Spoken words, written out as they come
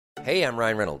Hey, I'm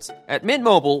Ryan Reynolds. At Mint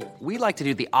Mobile, we like to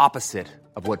do the opposite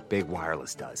of what Big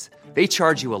Wireless does. They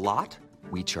charge you a lot,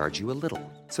 we charge you a little.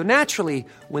 So naturally,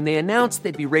 when they announced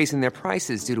they'd be raising their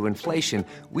prices due to inflation,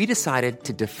 we decided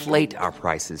to deflate our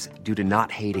prices due to not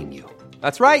hating you.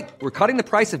 That's right. We're cutting the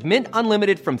price of Mint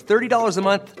Unlimited from $30 a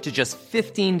month to just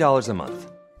 $15 a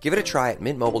month. Give it a try at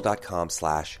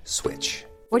mintmobile.com/switch.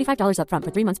 $45 up front for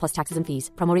 3 months plus taxes and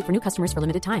fees. Promo rate for new customers for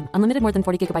limited time. Unlimited more than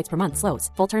 40 gigabytes per month. Slows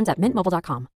full terms at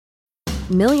mintmobile.com.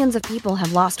 Millions of people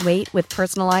have lost weight with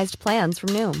personalized plans from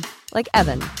Noom. Like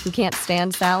Evan, who can't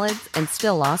stand salads and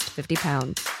still lost 50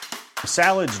 pounds.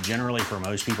 Salads generally for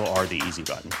most people are the easy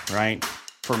button, right?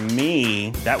 For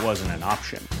me, that wasn't an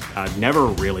option. I never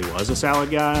really was a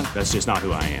salad guy. That's just not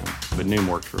who I am. But Noom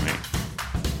worked for me.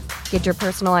 Get your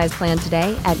personalized plan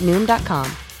today at Noom.com.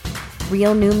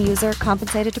 Real Noom user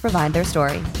compensated to provide their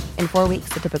story. In 4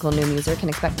 weeks, the typical Noom user can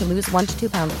expect to lose 1 to 2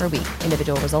 pounds per week.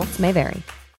 Individual results may vary.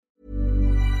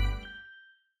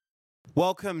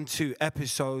 Welcome to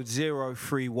episode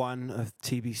 031 of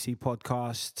TBC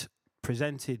Podcast,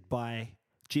 presented by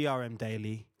GRM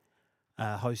Daily,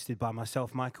 hosted by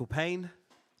myself, Michael Payne.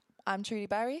 I'm Trudy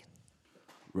Barry.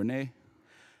 Renee.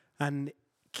 And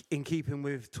in keeping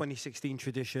with 2016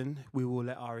 tradition, we will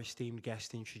let our esteemed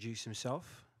guest introduce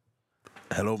himself.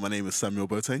 Hello, my name is Samuel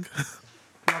Boateng.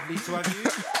 Lovely to have you.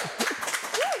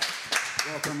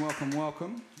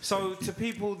 Welcome. So, to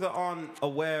people that aren't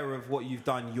aware of what you've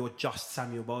done, you're just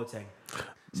Samuel Boateng.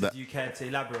 So do you care to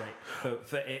elaborate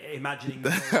for imagining no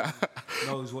one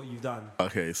knows what you've done?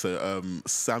 Okay, so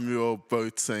Samuel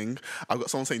Boateng. I've got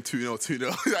someone saying 2-0,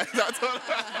 2-0.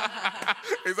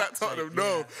 Is that Tottenham?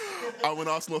 No. I'm an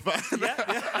Arsenal fan.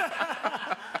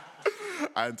 Yeah.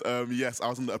 And yes, I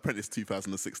was on The Apprentice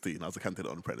 2016. I was a candidate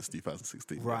on Apprentice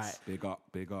 2016. Right. Yes.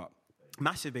 Big up.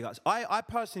 Massive big ups. I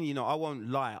personally, I won't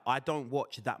lie, I don't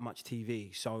watch that much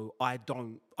TV, so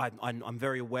I'm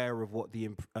very aware of what The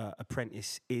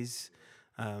Apprentice is.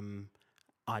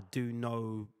 I do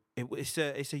know it's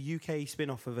a UK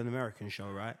spin-off of an American show,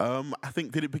 right? I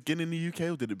think, did it begin in the UK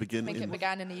or did it begin I think it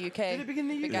began in the UK. Did it begin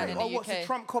in the UK? What's the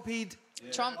Trump copied?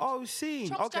 Yeah. Trump. Oh, seen.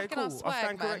 Trump's Okay, cool. swag, I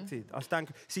stand corrected.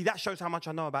 See, that shows how much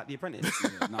I know about The Apprentice.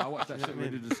 No, I watched that shit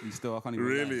religiously still. I can't even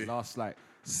Really? lie. Last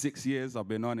 6 years I've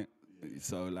been on it.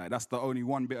 So that's the only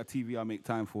one bit of TV I make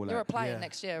time for. You're applying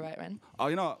next year, right, Ren? Oh,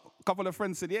 a couple of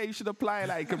friends said, yeah, you should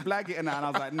apply, you can blag it and that. And I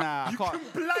was like, nah, I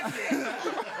can't. Blag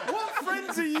it? What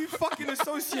friends are you fucking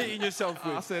associating yourself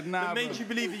with? I said, nah. That made you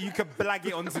believe that you could blag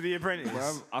it onto The Apprentice?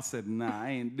 Well, I said, nah, I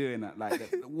ain't doing that.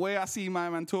 The way I see my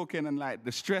man talking and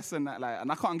the stress and that,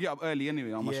 and I can't get up early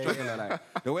anyway. I'm a struggler.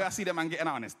 The way I see that man getting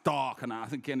out and it's dark and I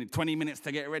think I need 20 minutes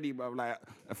to get ready, but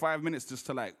 5 minutes just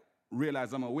to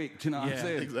realize I'm awake. Do you know what I'm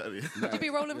saying? Exactly. Would you be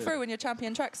rolling through in your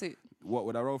champion tracksuit? What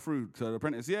would I roll through to The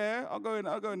Apprentice? Yeah, I'll go in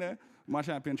there. My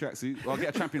champion tracksuit. I'll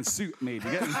get a champion suit made.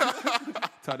 You get me?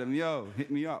 Tell them, yo, hit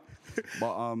me up.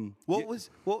 But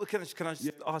can I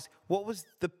just ask? What was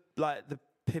the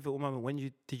pivotal moment when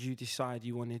did you decide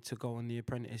you wanted to go on The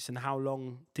Apprentice, and how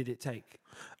long did it take?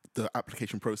 The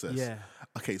application process. Yeah.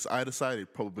 Okay, so I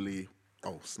decided probably.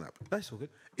 Oh snap! That's all good.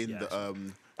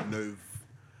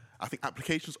 I think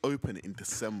applications open in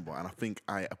December, and I think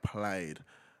I applied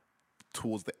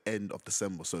towards the end of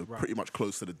December, so pretty much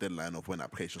close to the deadline of when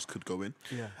applications could go in.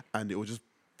 Yeah. And it was just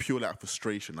purely out of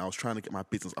frustration. I was trying to get my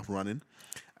business up and running,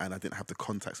 and I didn't have the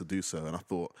contacts to do so. And I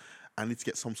thought, I need to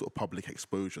get some sort of public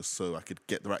exposure so I could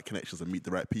get the right connections and meet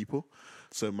the right people.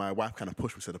 So my wife kind of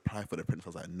pushed me, said, apply for The Apprentice. I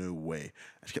was like, no way.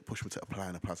 And she kept pushing me to apply.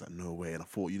 I was like, no way. And I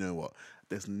thought, you know what?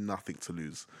 There's nothing to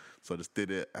lose. So I just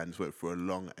did it and just went through a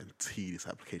long and tedious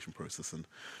application process. And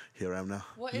here I am now.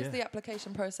 What is the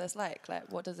application process like?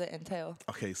 What does it entail?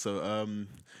 Okay, so I'm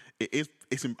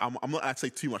not going to say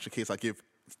too much in case I give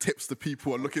tips to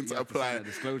people who are looking to apply.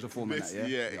 Disclosure form this, and that,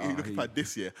 yeah, you look to apply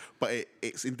this year, but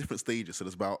it's in different stages. So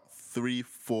there's about three or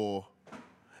four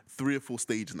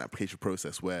stages in the application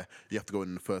process where you have to go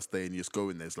in the first day and you just go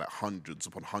in. There's hundreds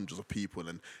upon hundreds of people,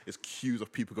 and there's queues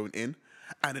of people going in,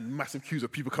 and then massive queues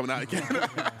of people coming out again.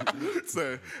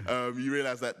 So you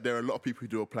realise that there are a lot of people who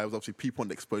do apply. There's obviously people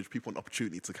want exposure, people want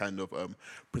opportunity to kind of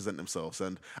present themselves,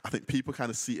 and I think people kind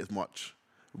of see it as much.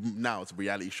 Now it's a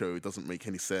reality show. It doesn't make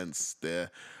any sense.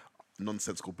 They're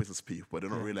nonsensical business people, but they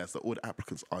don't realise that all the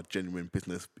applicants are genuine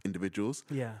business individuals.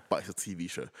 Yeah. But it's a TV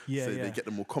show. Yeah, so they get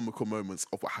the more comical moments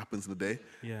of what happens in the day.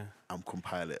 Yeah. And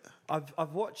compile it.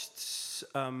 I've watched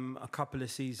a couple of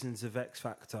seasons of X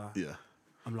Factor. Yeah.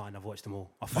 I'm lying, I've watched them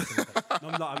all.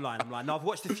 I'm lying. No, I've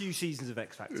watched a few seasons of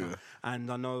X Factor.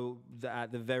 And I know that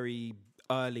at the very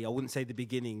early, I wouldn't say the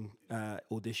beginning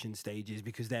audition stages,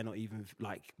 because they're not even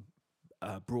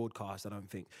broadcast, I don't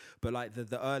think. But like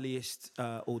the earliest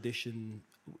audition.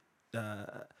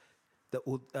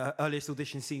 Earliest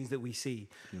audition scenes that we see,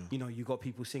 you know, you got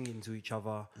people singing to each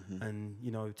other and,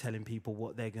 you know, telling people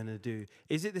what they're going to do.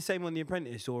 Is it the same on The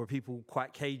Apprentice, or are people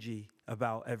quite cagey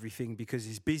about everything because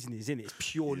it's business, isn't it? It's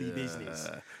purely business.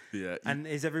 Yeah. And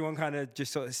is everyone kind of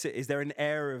just sort of is there an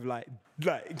air of like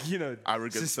you know,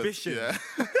 Arrogance, suspicion?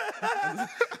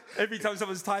 Every time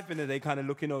someone's typing it, they kind of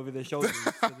looking over their shoulders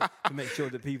to make sure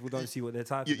that people don't see what they're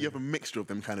typing. You have a mixture of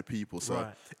them kind of people. So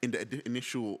Right. in the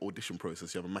initial audition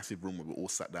process, you have a massive room where we're all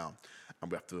sat down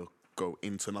and we have to go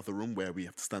into another room where we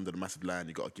have to stand on a massive line.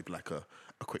 You got to give like a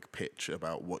quick pitch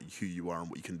about who you are and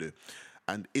what you can do.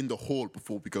 And in the hall,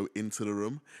 before we go into the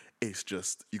room, it's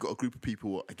just, you got a group of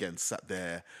people, again, sat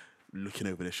there looking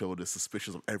over their shoulders,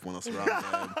 suspicious of everyone else around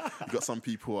them. You got some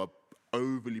people who are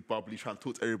overly bubbly, trying to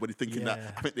talk to everybody, thinking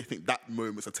that, I think they think that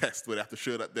moment's a test where they have to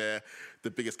show that they're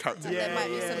the biggest character. Like there might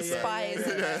be some spies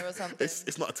in there or something.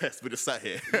 It's not a test, we're just sat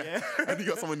here. And you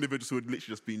got some individuals who would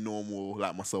literally just be normal,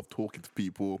 like myself, talking to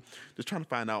people, just trying to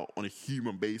find out on a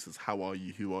human basis, how are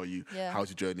you, who are you, how's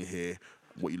your journey here,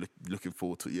 what you're looking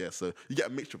forward to. Yeah, so you get a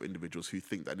mixture of individuals who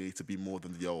think that they need to be more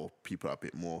than the old people are a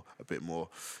bit more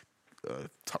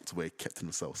tucked away, kept to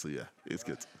themselves. So yeah, it's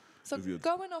good. So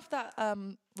going off that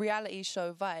reality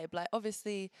show vibe, like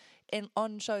obviously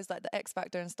on shows like the X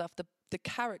Factor and stuff, the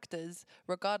characters,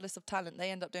 regardless of talent,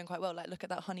 they end up doing quite well. Like look at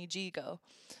that Honey G girl.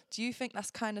 Do you think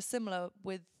that's kind of similar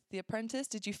with The Apprentice?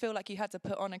 Did you feel like you had to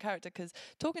put on a character? Because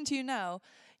talking to you now,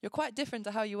 you're quite different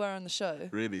to how you were on the show.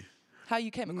 Really? How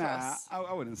you came across? Nah,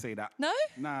 I wouldn't say that. No?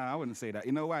 Nah, I wouldn't say that.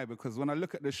 You know why? Because when I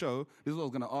look at the show, this is what I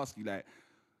was going to ask you, like,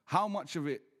 how much of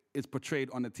it is portrayed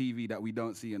on the TV that we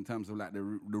don't see in terms of, like, the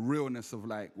realness of,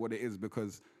 like, what it is?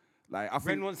 Because, like, I think...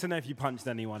 Ren wants to know if you punched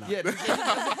anyone out. Yeah.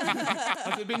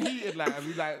 Has it been heated? Like, have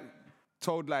you, like,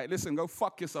 told, like, listen, go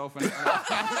fuck yourself? And, You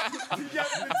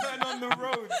have to turn on the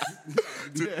road.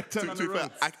 turn on the To be fair,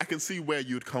 road. I can see where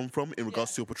you'd come from in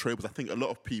regards to your portrayal, because I think a lot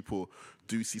of people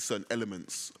do see certain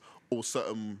elements or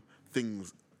certain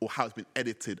things or how it's been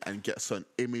edited and get a certain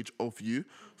image of you.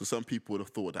 So some people would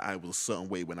have thought that I was a certain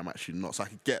way when I'm actually not. So I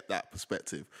could get that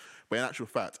perspective. But in actual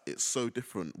fact, it's so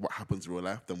different what happens in real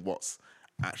life than what's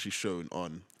actually shown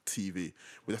on TV.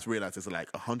 We have to realise there's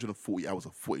like 140 hours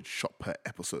of footage shot per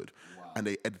episode. And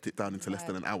they edit it down into less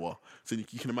than an hour. So you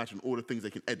can imagine all the things they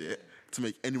can edit to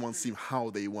make anyone seem how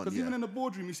they want. Because even in the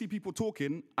boardroom, you see people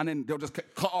talking, and then they'll just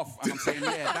cut off. And I'm saying,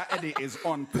 yeah, that edit is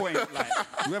on point. Like,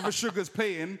 whoever Sugar's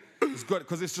playing is good,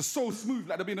 because it's just so smooth.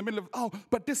 Like, they'll be in the middle of,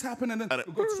 but this happened, and then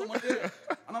we'll go to someone there.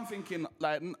 And I'm thinking,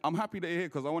 like, I'm happy that you're here,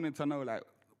 because I wanted to know, like,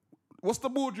 what's the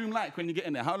boardroom like when you get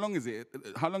in there? How long is it?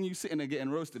 How long are you sitting there getting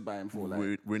roasted by him for?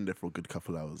 Like? We're in there for a good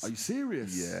couple hours. Are you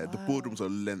serious? Yeah, the boardroom's a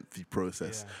lengthy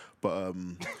process. Yeah. But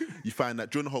you find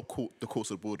that during the whole the course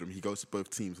of the boardroom, he goes to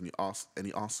both teams and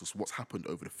he asks us what's happened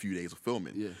over the few days of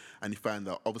filming. Yeah. And you find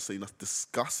that obviously not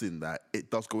discussing that,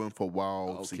 it does go on for a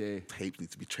while. Obviously, tapes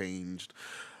need to be changed.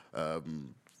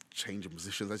 Changing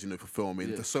positions, as you know, for filming.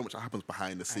 Yeah. There's so much that happens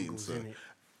behind the scenes. So.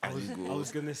 I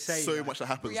was going to say so much that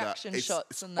happens reaction that it's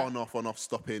shots and that. on off,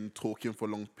 stopping, talking for a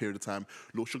long period of time.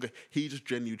 Lord Sugar, he's just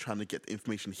genuinely trying to get the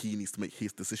information he needs to make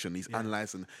his decision. He's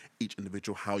analysing each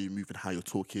individual, how you're moving, how you're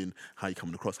talking, how you're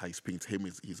coming across, how you're speaking to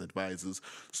him, his advisors.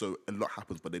 So a lot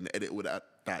happens, but then they edit all that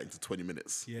into 20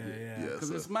 minutes. Yeah.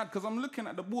 Because it's mad, because I'm looking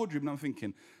at the boardroom and I'm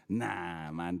thinking,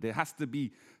 nah, man, there has to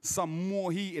be some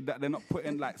more heated that they're not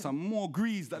putting, like some more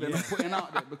grease that they're not putting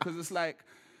out there, because it's like,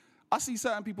 I see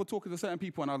certain people talking to certain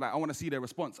people and I'm like, I want to see their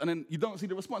response. And then you don't see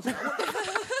the response. Like,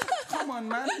 come on,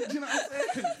 man. Do you know what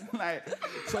I'm saying? Like,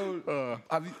 so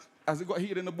has it got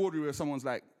heated in the boardroom where someone's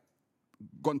like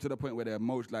gone to the point where they're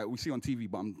most, like we see on TV,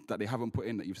 but that they haven't put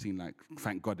in, that you've seen, like,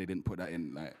 thank God they didn't put that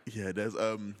in. Like, yeah, there's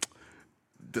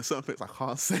certain things I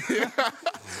can't say.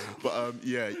 But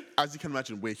yeah, as you can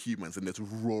imagine, we're humans and there's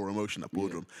raw emotion at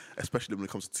boardroom, especially when it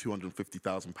comes to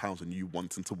 £250,000 and you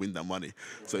wanting to win that money.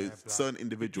 So certain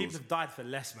individuals... People have died for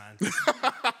less, man. You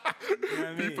know what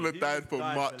I mean? People have died for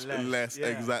much less. Yeah.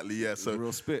 Exactly, yeah. So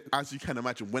real spit. as you can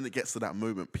imagine, when it gets to that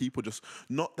moment, people just,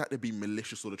 not that they're being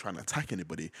malicious or they're trying to attack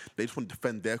anybody, they just want to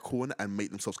defend their corner and make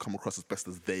themselves come across as best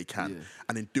as they can. Yeah.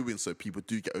 And in doing so, people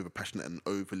do get over passionate and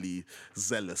overly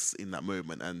zealous in that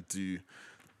moment, and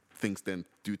things then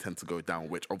do tend to go down,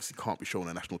 which obviously can't be shown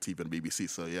on national TV and BBC.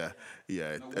 So yeah,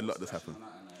 a lot does happen.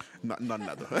 None of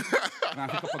that though. And I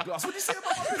pick up a glass. What do you say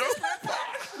about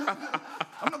my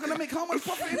I'm not going to make how much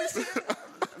profit in this year?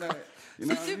 Like, you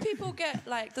know So do people all get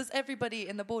like? Does everybody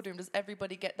in the boardroom? Does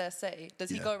everybody get their say? Does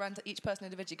he Yeah. go around to each person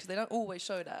individually? Because they don't always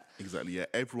show that. Exactly, yeah.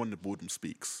 Everyone in the boardroom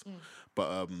speaks.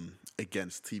 But again,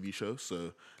 it's a TV show.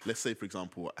 So let's say, for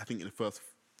example, I think in the first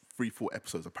 3-4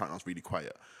 episodes, apparently I was really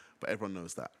quiet. But everyone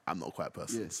knows that I'm not a quiet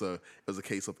person. Yeah. So it was a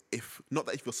case of not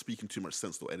that if you're speaking too much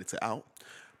sense, they'll edit it out.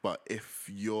 But if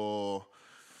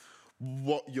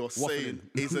what you're saying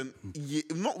isn't,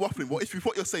 not waffling,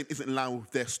 what you're saying isn't in line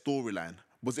with their storyline,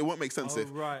 because it won't make sense if,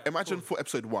 imagine for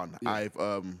episode 1, I've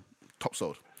top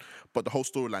sold. But the whole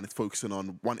storyline is focusing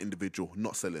on one individual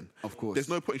not selling. Of course. There's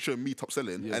no point in showing me top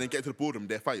selling and then get to the boardroom,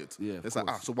 they're fired. Yeah, it's like,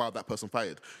 so why that person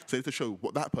fired? So you need to show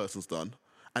what that person's done.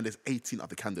 And there's 18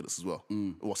 other candidates as well,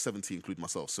 or 17 including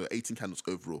myself. So 18 candidates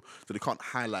overall. So they can't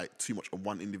highlight too much on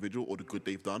one individual or the good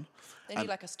they've done. They need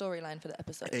like a storyline for the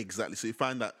episode. Exactly. So you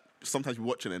find that sometimes you're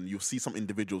watching and you'll see some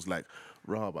individuals like,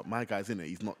 rah, but my guy's in it.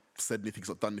 He's not said anything, he's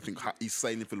not done anything. He's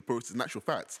saying anything for the process. In actual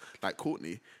facts, like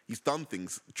Courtney, he's done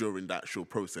things during the actual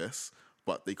process,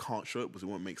 but they can't show it because it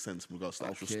won't make sense in regards to the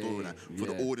actual storyline for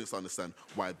the audience to understand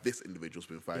why this individual's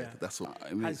been fired. Yeah. That's all.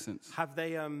 It makes sense. Have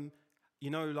they, you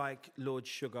know, like Lord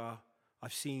Sugar,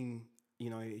 I've seen,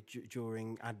 you know,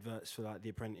 during adverts for like The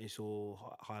Apprentice or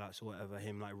highlights or whatever,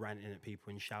 him like ranting at people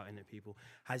and shouting at people.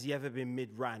 Has he ever been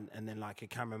mid-rant and then like a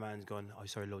cameraman's gone, oh,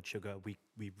 sorry, Lord Sugar, we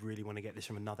really want to get this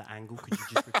from another angle. Could you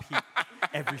just repeat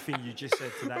everything you just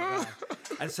said to that guy?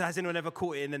 And so has anyone ever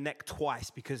caught it in the neck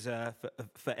twice because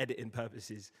for editing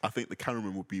purposes? I think the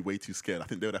cameraman would be way too scared. I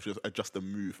think they would have to just adjust the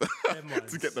move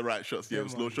to get the right shots. Yeah, it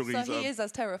was Lord Sugar. So he is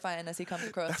as terrifying as he comes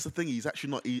across. That's the thing. He's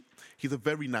actually not. He's a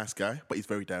very nice guy, but he's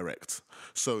very direct.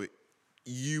 So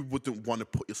you wouldn't want to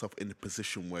put yourself in a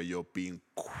position where you're being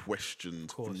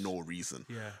questioned for no reason.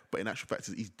 Yeah. But in actual fact,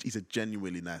 he's a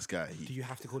genuinely nice guy. Do you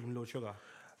have to call him Lord Sugar?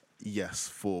 Yes,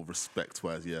 for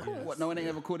respect-wise, yeah. What? No one ain't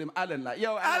ever called him Alan. Like,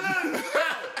 yo, Alan.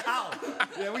 Ow.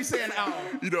 Yeah, we saying ow.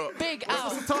 You know, Big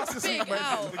Al. Big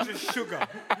Al. Just Sugar.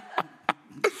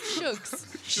 Shugs.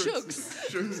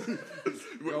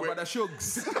 Yo, but the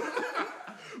shugs.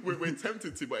 We're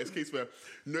tempted to, but it's a case where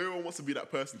no one wants to be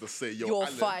that person to say, yo, You're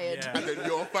Alan, fired. and then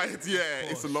you're fired. Yeah,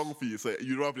 it's long for you. So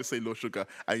you'd rather just say Lord Sugar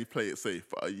and you play it safe.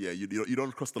 But you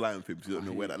don't cross the line with him. You don't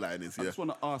know where that line is. I Yeah. just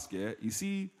want to ask, you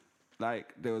see,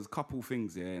 like, there was a couple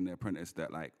things, in The Apprentice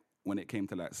that, like, when it came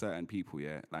to, like, certain people,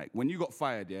 like, when you got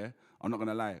fired, I'm not going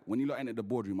to lie, when you lot entered the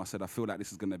boardroom, I said, I feel like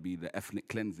this is going to be the ethnic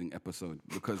cleansing episode,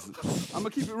 because, I'm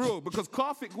going to keep it real, because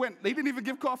Karthik went, they didn't even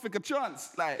give Karthik a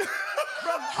chance, like, bro,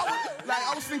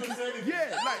 I was thinking,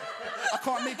 I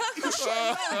can't make it, he was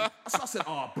shutting down. So I said,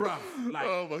 oh, bruv, like,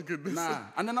 Oh my goodness. nah,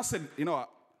 and then I said, you know what,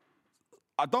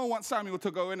 I don't want Samuel to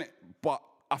go in it, but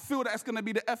I feel that it's going to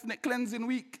be the ethnic cleansing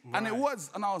week. Right. And it was.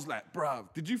 And I was like,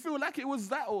 bruv, did you feel like it was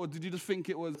that, or did you just think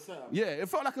it was... Yeah, it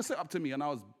felt like a setup to me, and I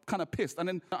was kind of pissed. And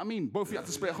then, you know what I mean, both of you had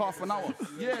to split half an hour.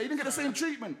 Yeah, you didn't get the same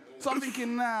treatment. So I'm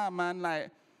thinking, nah, man, like,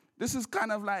 this is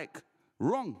kind of, like,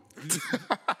 wrong.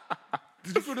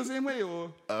 Did you feel the same way,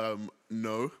 or...?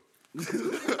 No.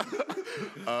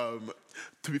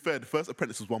 To be fair, the first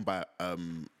Apprentice was won by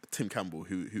Tim Campbell,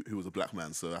 who was a black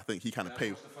man. So I think he kind of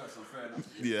paid.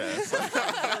 Yeah.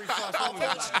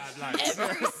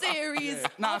 Every series.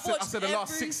 I said the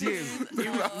last 6 years.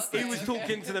 He was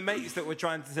talking to the mates that were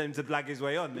trying to tell him to blag his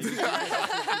way on. He was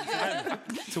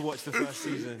to watch the first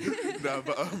season. No,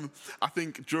 but I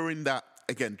think during that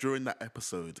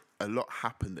episode, a lot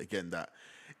happened again that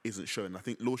isn't shown. I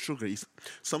think Lord Sugar,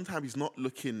 sometimes he's not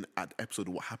looking at the episode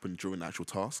of what happened during the actual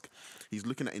task. He's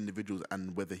looking at individuals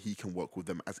and whether he can work with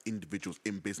them as individuals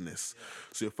in business.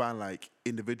 So you'll find like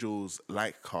individuals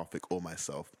like Karthik or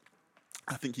myself,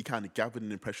 I think he kind of gathered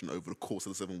an impression over the course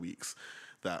of the 7 weeks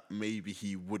that maybe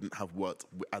he wouldn't have worked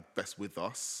at best with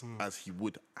us as he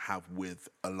would have with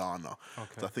Alana.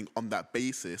 Okay. So I think on that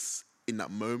basis, in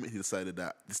that moment, he decided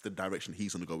that this is the direction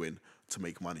he's going to go in to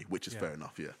make money, which is fair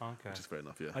enough, Okay. Which is fair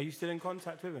enough, yeah. Are you still in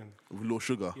contact with him? With Lord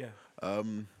Sugar? Yeah.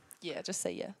 Yeah, just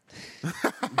say yeah.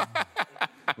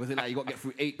 Was it like you got to get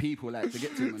through 8 people like to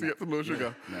get to him? To get to Lord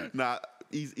Sugar? Nah,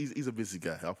 he's a busy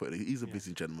guy, I'll put it. He's a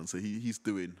busy gentleman, so he's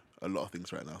doing a lot of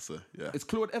things right now, so yeah. Is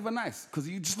Claude ever nice? Because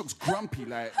he just looks grumpy,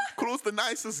 like... Claude's the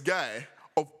nicest guy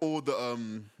of all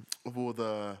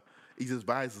the his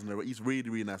advisors, and he's really,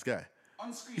 really nice guy.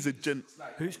 On screen, he's a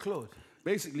Who's Claude?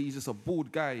 basically he's just a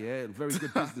bald guy, yeah, very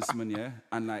good businessman, yeah,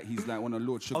 and like he's like one of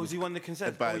Lord Sugar. Oh, is he one of the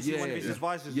consent? Advisors. One of his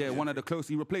advisors? Yeah, one of the close.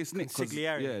 He replaced Nick. 'Cause,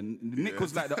 Consigliere. yeah, Nick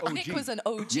was like the OG. Nick was an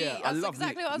OG. Yeah, I That's love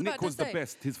exactly Nick. what I was Nick about to was the say.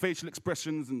 best. His facial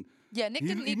expressions and. Yeah, Nick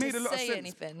didn't need made to a lot of say sense.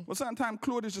 anything. Well, sometimes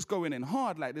Claude is just going in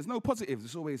hard. Like, there's no positives.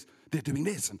 It's always, they're doing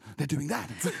this and they're doing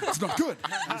that. It's not good.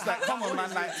 It's like, come on,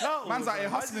 man. Like, man's out here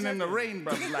hustling in the rain,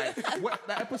 bro. Like,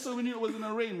 that episode when you was in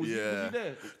the rain, was you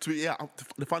there?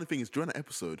 The funny thing is, during that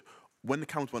episode, when the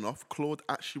cameras went off, Claude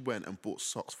actually went and bought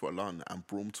socks for Alana and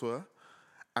brought them to her.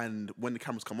 And when the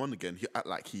cameras come on again, he act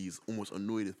like he's almost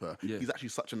annoyed with her. Yeah. He's actually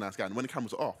such a nice guy. And when the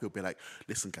cameras are off, he'll be like,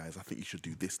 listen, guys, I think you should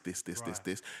do this.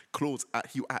 Claude's,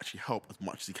 he'll actually help as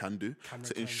much as he can do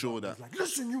to ensure that... Like,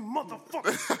 listen, you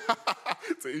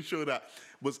motherfucker! To ensure that,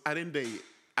 was at the end of the day,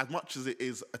 as much as it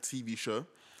is a TV show,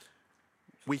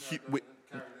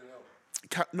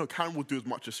 Karen will do as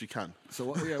much as she can. So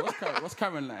what's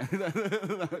Karen like?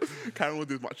 Karen will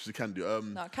do as much as she can do.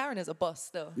 No, Karen is a boss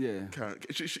still. Yeah. Karen,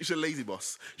 she's a lazy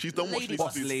boss. She's done what she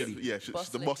needs to do. She's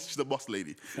the boss. She's the boss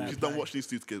lady. She's done what she needs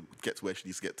to do to get to where she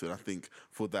needs to get to. And I think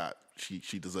for that,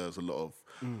 she deserves a lot of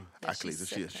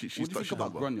accolades. She's What do you think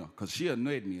about Grania? Because she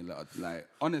annoyed me a lot. Like,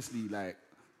 honestly, like.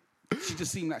 She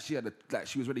just seemed like she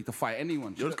was ready to fight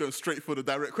anyone. You're just going straight for the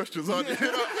direct questions, aren't you?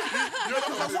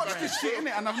 I watched this shit,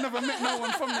 innit? And I've never met no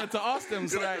one from there to ask them.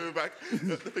 So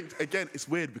The thing, again, it's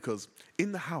weird because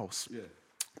in the house,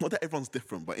 not that everyone's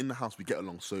different, but in the house we get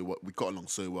along so well. We got along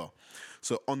so well.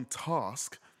 So on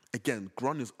task, again,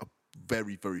 Grania's a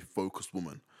very, very focused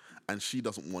woman, and she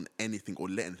doesn't want anything or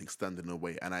let anything stand in her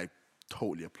way. And I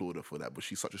totally applaud her for that, but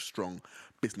she's such a strong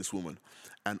businesswoman.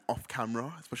 And off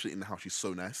camera, especially in the house, she's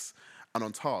so nice. And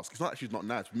on task, it's not that she's not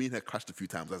nice. Me and her clashed a few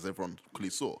times, as everyone clearly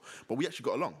saw. But we actually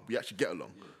got along. We actually get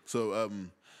along. Yeah. So,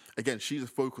 again, she's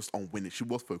focused on winning. She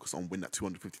was focused on winning that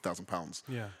 £250,000.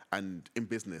 Yeah. And in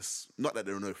business, not that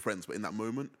there are no friends, but in that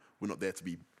moment, we're not there to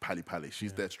be pally-pally.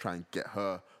 She's there to try and get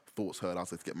her thoughts heard. I was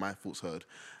there to get my thoughts heard.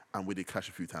 And we did clash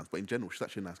a few times. But in general, she's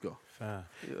actually a nice girl. Fair.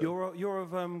 Yeah. You're of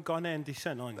Ghanaian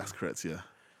descent, aren't you? That's correct, yeah.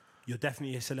 You're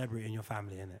definitely a celebrity in your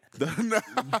family, innit?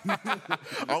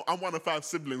 I'm one of 5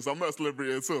 siblings, so I'm not a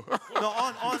celebrity at all. No,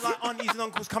 aren't like aunties and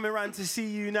uncles coming around to see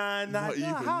you now and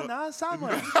that?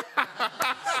 Somewhere.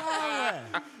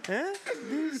 Eh?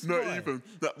 Not even.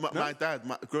 My dad,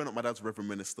 growing up, my dad's a Reverend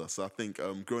Minister, so I think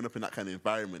growing up in that kind of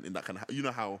environment, in that kind of, you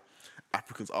know how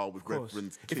Africans are with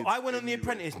reverends. If I went on The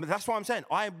Apprentice, but that's what I'm saying,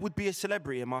 I would be a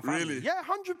celebrity in my family. Really? Yeah,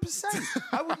 100%.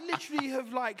 I would literally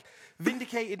have like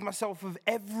vindicated myself of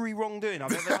every wrongdoing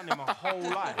I've ever done in my whole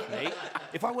life, mate.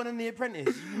 If I went on The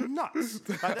Apprentice, you nuts.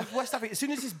 Like, that's West Africa. As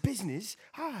soon as it's business,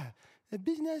 a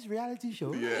business reality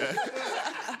show. Yeah.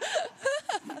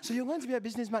 So you're going to be a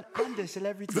businessman and a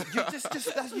celebrity. You're just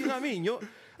that's, you know what I mean?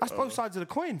 That's both sides of the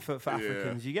coin for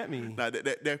Africans. You get me? No,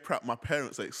 they're proud. My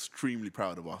parents are extremely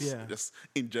proud of us. Yeah. Just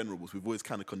in general, because we've always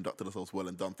kind of conducted ourselves well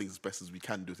and done things as best as we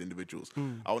can do as individuals.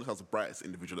 I want to be the brightest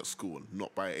individual at school,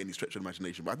 not by any stretch of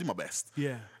imagination, but I did my best.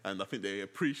 Yeah. And I think they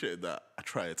appreciated that I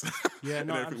tried. Yeah,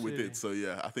 no, and everything absolutely. we did. So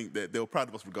yeah, I think they were proud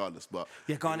of us regardless. But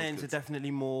yeah, Ghanaians are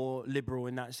definitely more liberal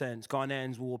in that sense.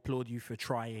 Ghanaians will applaud you for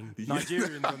trying.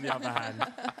 Nigerians, on the other hand,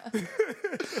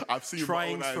 I've seen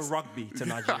trying for rugby to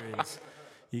Nigerians.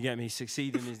 You get me?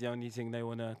 Succeeding is the only thing they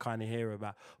want to kind of hear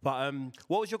about. But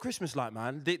what was your Christmas like,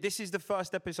 man? This is the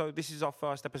first episode. This is our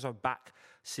first episode back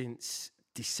since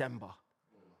December.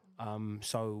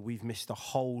 So we've missed a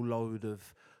whole load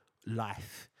of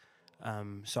life.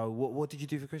 So what did you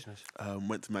do for Christmas?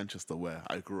 Went to Manchester, where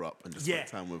I grew up, and just spent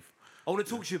time with. I want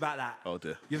to talk to you about that. Oh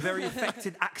dear. Your very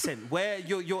affected accent. Where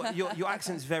your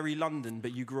accent's very London,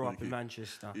 but you grew up in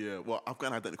Manchester. Yeah, well, I've got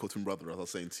an identical twin brother, as I was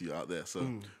saying to you out there. So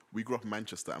we grew up in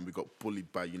Manchester, and we got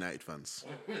bullied by United fans.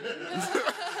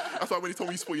 That's why when he told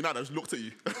me you support United, I just looked at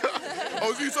you.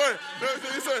 Oh, sorry.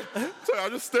 No, sorry. Sorry, I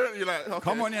was just staring at you like, okay.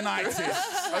 Come on, United.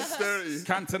 I was staring at you.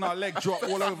 Cantona leg drop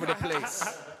all over the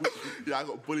place. Yeah, I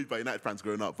got bullied by United fans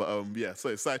growing up. But yeah,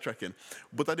 so sidetracking.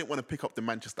 But I didn't want to pick up the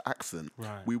Manchester accent.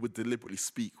 Right. We would deliberately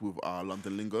speak with our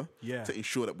London lingo to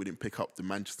ensure that we didn't pick up the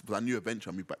Manchester. Because I knew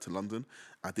eventually I moved back to London.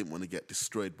 I didn't want to get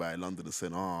destroyed by Londoners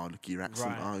saying, oh, look at your accent.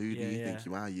 Right. Oh, who do you think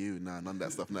you are? You? Nah, none of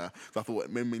that stuff. Nah. So I thought,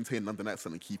 maintain London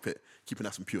accent and keep it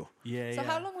nice and pure. Yeah. So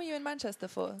how long were you in Manchester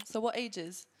for? So what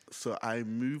ages? So I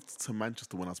moved to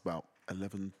Manchester when I was about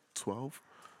 11, 12.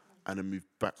 And then moved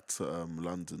back to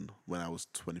London when I was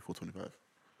 24, 25.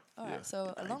 All right,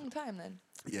 so a long time then.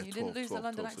 Yeah, you didn't lose the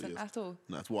London accent at all.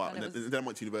 No, that's why. And then I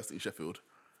went to university in Sheffield,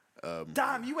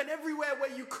 Damn, you went everywhere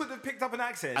where you could have picked up an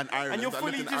accent. And Ireland. you're I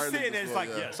fully lived in just Ireland sitting there. as It's well,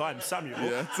 like, yeah. yes, I'm Samuel.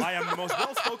 Yeah. I am the most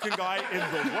well-spoken guy in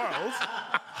the world.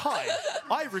 Hi,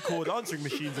 I record answering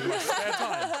machines in my spare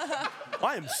time.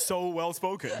 I am so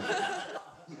well-spoken.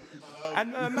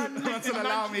 And a man lives in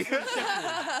allow me.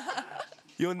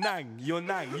 You're Nang.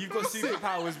 You've got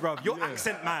superpowers, bruv. You're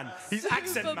accent man. He's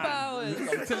accent man.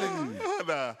 Superpowers. I'm telling you.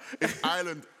 Nah, it's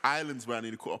Ireland's where I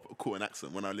nearly caught an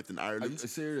accent when I lived in Ireland. Are you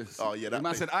serious? Oh, yeah, that The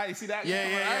man thing. said, "I see that."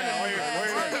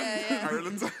 Yeah.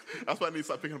 Ireland. That's why I need to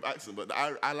start picking up accent. But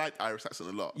I like Irish accent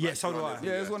a lot. Yeah, Like, so do when I. lived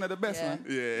Yeah, there. it's one of the best, Yeah. man.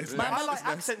 Yeah, it's Man, I nice. like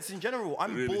accents in general.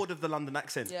 I'm Really? bored of the London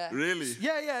accent. Yeah. Really?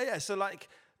 Yeah. So like,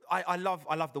 I love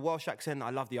the Welsh accent. I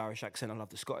love the Irish accent. I love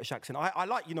the Scottish accent. I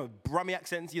like Brummie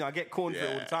accents. I get corned for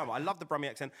it all the time. I love the Brummie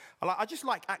accent. I just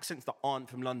like accents that aren't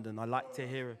from London. I like to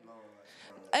hear it.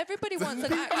 Everybody wants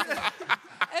an accent.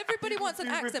 Everybody wants an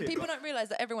You rip accent. it. People don't realise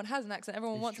that everyone has an accent.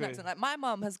 Everyone wants true. an accent. Like my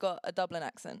mum has got a Dublin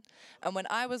accent, and when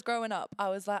I was growing up, I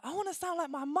was like, I want to sound like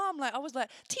my mum. Like I was like,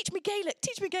 teach me Gaelic.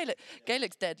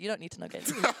 Gaelic's dead. You don't need to know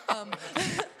Gaelic.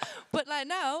 But like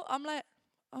now, I'm like,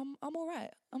 I'm all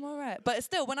right. But it's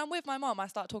still, when I'm with my mum, I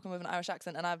start talking with an Irish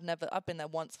accent, and I've been there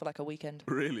once for like a weekend.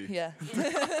 Really? Yeah.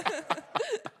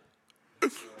 I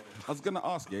was gonna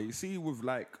ask you. You see, with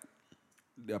like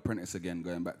The Apprentice again,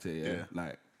 going back to it, Yeah.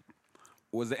 like,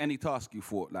 was there any task you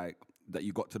thought like that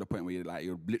you got to the point where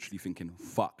you're literally thinking,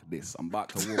 "Fuck this, I'm about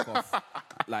to walk off"?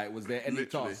 Like, was there any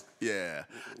Literally. task? Yeah.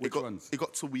 Which ones? It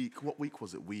got to what week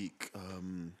was it?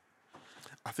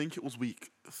 I think it was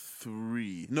week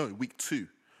 3. No, week 2.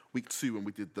 Week 2 when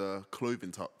we did the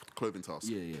clothing task.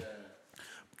 Yeah.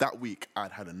 That week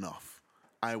I'd had enough.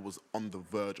 I was on the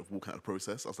verge of walking out of the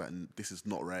process. I was like, this is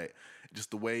not right. Just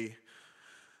the way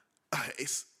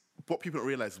it's what people don't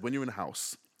realize is when you're in a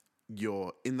house,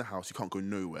 you're in the house, you can't go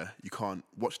nowhere. You can't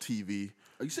watch TV.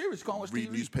 Are you serious? You can't watch read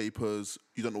TV? newspapers.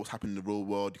 You don't know what's happening in the real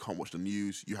world. You can't watch the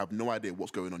news. You have no idea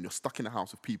what's going on. You're stuck in a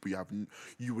house with people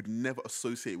you would never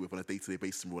associate with on a day-to-day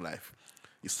basis in real life.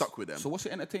 You're stuck with them. So what's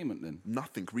your entertainment then?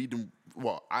 Nothing. Reading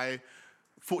what?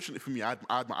 Fortunately for me, I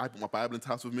brought my Bible into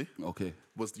the house with me. Okay.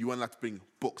 You weren't allowed to bring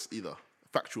books either,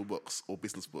 factual books or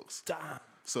business books. Damn.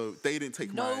 So they didn't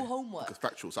take No my homework. book as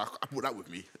factual. So I brought that with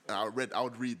me. And I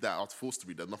would read that. I was forced to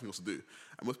read that. Nothing else to do.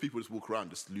 And most people just walk around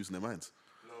just losing their minds.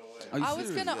 Are you I was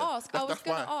serious? gonna ask. That's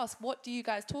why. What do you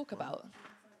guys talk about?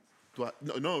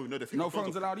 No. They take No the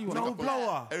phones allowed either? Take No our phones,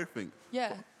 blower. Everything.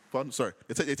 Yeah. Pardon? Sorry.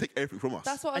 They take everything from us.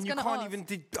 That's what I was And you gonna can't ask.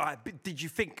 even. Did you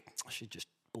think I should just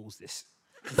balls this?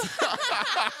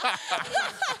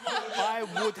 I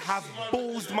would have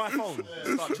ballsed my phone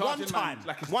one charging time, man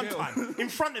like it's one jail. time, in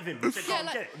front of him. He said, Yeah, "Go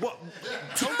like- get it." What?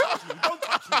 Don't touch me! Don't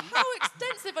touch me! How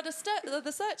extensive are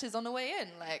the searches on the way in?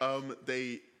 Like,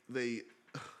 They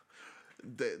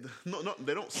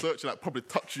don't search like probably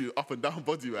touch you up and down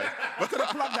body, right?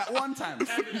 Plug that one time.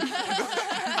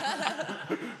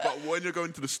 But when you're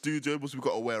going to the studio, because we've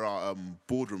got to wear our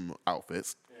boardroom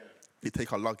outfits, they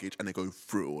take our luggage and they go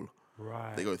through it all.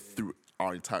 Right. They go through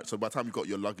our entire. So by the time you got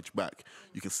your luggage back,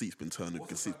 you can see it's been turned. You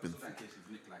can see it's been. In case you've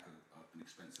nicked like an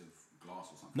expensive glass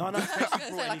or something. No. I was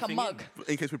gonna say like a mug.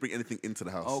 In case we bring anything into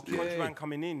the house. Okay. Yeah. Man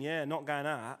coming in, yeah, not going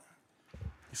out.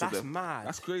 said That's that- mad.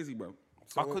 That's crazy, bro.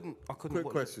 I couldn't. Quick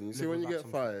question. You see, live when you without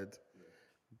get something. fired,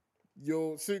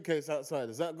 your suitcase outside,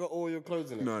 has that got all your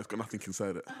clothes in it? No, it's got nothing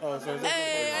inside it. Oh, so it's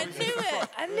Hey, I knew it.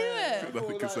 I knew it.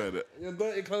 Nothing inside it. your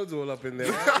dirty clothes all up in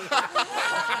there.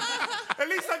 At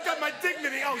least I've got my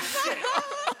dignity. Oh shit!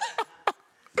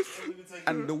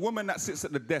 And the woman that sits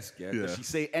at the desk, Yeah. does she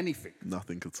say anything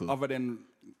Nothing at all. other than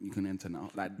you can enter now?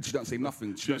 Like, she don't say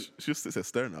nothing. She She just sits there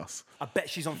staring at us. I bet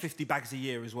she's on 50 bags a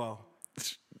year as well.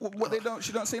 what they don't.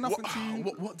 She don't say nothing to you.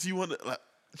 What do you want? Like,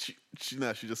 she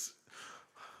just.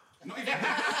 I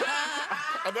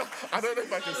don't know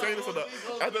if I can say this or not.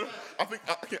 I think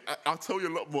I'll tell you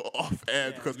a lot more off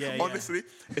air because yeah. honestly,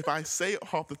 if I say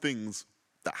half the things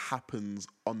that happens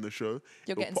on the show,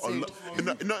 You're it'll getting put a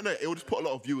sued. No, it will just put a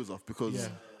lot of viewers off because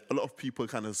a lot of people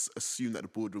kind of assume that the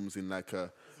boardroom's in like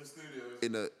a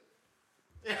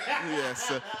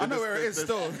Yes, I know where it is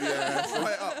still. Yeah,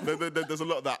 right up. There's a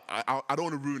lot that I don't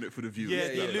want to ruin it for the viewers. Yeah,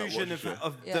 the that illusion watch it.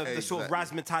 of the sort of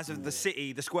razzmatazz of the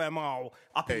city, the square mile,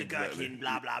 up in the Exactly. gherkin,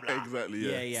 blah, blah, blah. Exactly,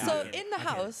 yeah. Yeah. So in the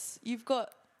house, you've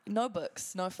got no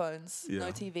books, no phones, no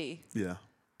Yeah. TV. Yeah,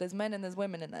 There's men and there's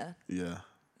women in there. yeah.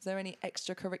 Is there any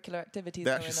extracurricular activities They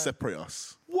going actually on? separate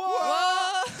us.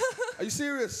 Whoa! Are you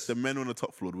serious? The men on the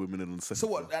top floor, the women on the second So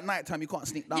floor. what? At night time you can't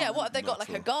sneak down. Yeah, what have they got? Not Like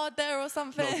a so. guard there or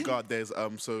something? No, God, there's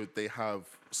so they have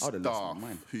Oh, they lost staff my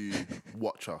mind. who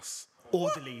watch us.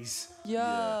 Orderlies.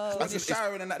 Yo. When you're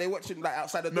showering and that, they watching like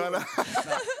outside the door. No,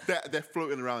 they're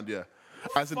floating around, yeah.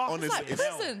 As an Fuck, honest, It's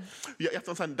like prison. yeah, you have to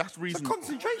understand that's the reason.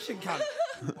 Concentration camp.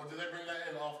 Or did they bring that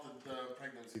in after the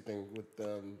pregnancy thing with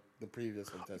the previous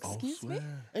contestant? Excuse me?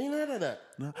 Ain't you heard of that?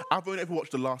 No, I've only ever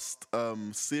watched the last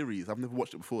series. I've never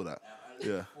watched it before that.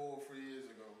 Yeah. 4 or 3 years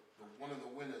ago, one of the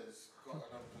winners got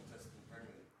another contestant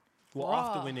pregnant. What,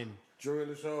 after winning? During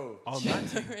the show. Oh, man.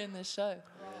 We're in the show.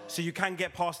 So you can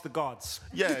get past the guards.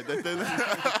 Yeah.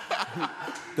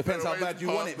 Depends how bad you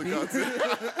want it, B.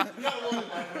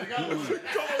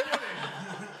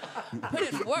 Put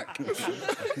it to work.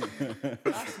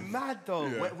 That's mad, though.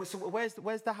 So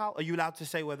where's the house? Are you allowed to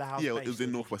say where the house? Yeah, based? it was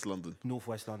in Northwest London.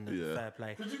 Northwest London. Yeah. Fair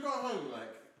play. Could you go home, like...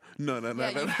 No. Yeah,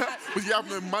 you had- Because you have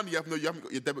no money, you haven't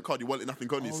got your debit card, your wallet,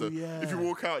 nothing on you. So if you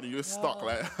walk out and you're just stuck,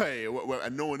 like, hey,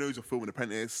 and no one knows you're filming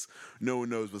Apprentice, no one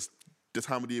knows the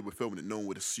time of the year we're filming it, no one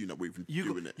would assume that we're even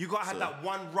doing it. You got to have that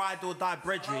one ride or die How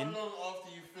brethren. long after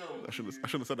you filmed? I shouldn't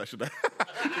have said that, should I?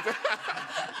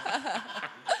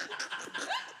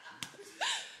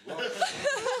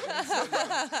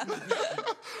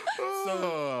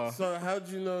 So how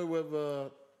do you know whether...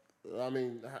 I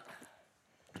mean...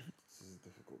 This is a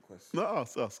difficult question. No,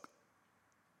 ask.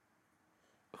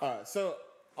 All right, so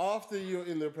after you're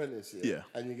in the apprentice, Yeah.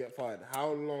 and you get fired,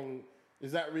 how long...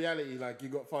 Is that reality? Like, you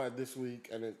got fired this week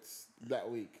and it's that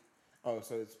week? Oh,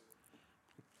 so it's...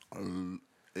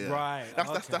 Yeah. Right,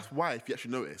 That's why, if you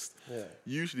actually noticed, Yeah.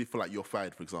 usually for like you're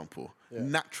fired, for example,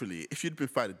 naturally, if you'd been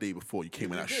fired the day before you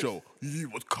came in that show, you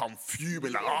would come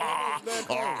fuming like,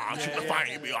 should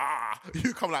fire me,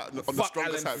 You come like on the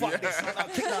strongest side. Fuck this. I'll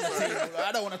kick down the table.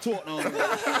 I don't want to talk no more.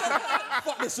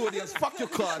 Fuck this audience. Fuck your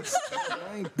cards.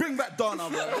 Bring back Donna,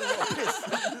 bro.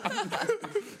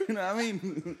 You know what I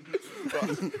mean?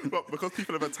 But because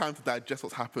people have had time to digest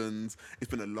what's happened,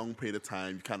 it's been a long period of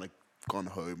time, you kind of gone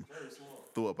home,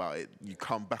 thought about it, you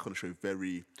come back on the show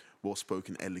very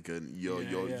well-spoken, elegant,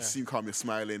 you seem calm, you're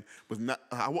smiling. But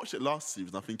I watched it last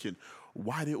season, I'm thinking,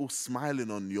 why are they all smiling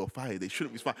on your fire? They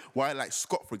shouldn't be smiling. Why, like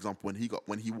Scott, for example,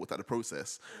 when he walked out the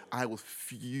process, I was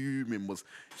fuming.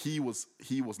 He was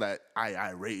like,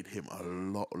 I rated him a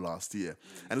lot last year.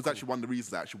 And it was actually one of the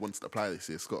reasons I actually wanted to apply this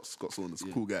year. Scott Saunders,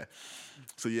 cool guy.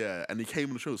 So yeah, and he came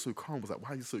on the show so calm. I was like,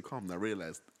 why are you so calm? And I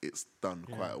realised it's done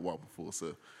quite a while before,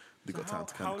 so they got time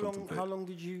to kind of contemplate. How long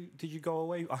did you go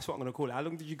away? That's what I'm going to call it. How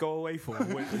long did you go away for?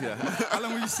 How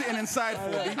long were you sitting inside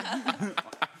for?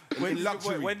 When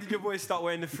did your boys start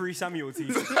wearing the Free Samuel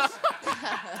t-shirts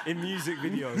in music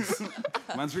videos?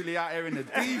 Man's really out here in the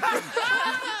deep.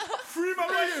 Free my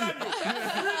boy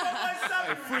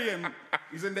Samuel! Free him.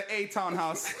 He's in the A-Town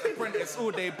house. Apprentice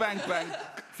all day, bang, bang.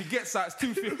 If he gets out, it's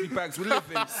 250 bags. We're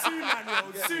living. Sulan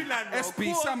Road.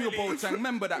 SP, Samuel Boateng.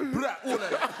 Remember that. All of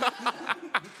that.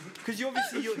 Because you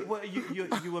obviously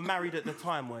you were married at the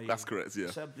time, were you? That's correct,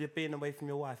 yeah. So you're being away from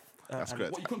your wife. That's and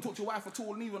correct. What, you couldn't talk to your wife at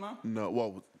all, neither, no? No,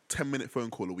 well, 10-minute phone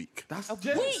call a week. That's A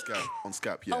Jen. week? On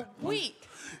Skype, yeah. A week.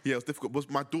 Yeah, it was difficult. Was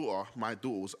my daughter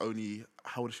was only,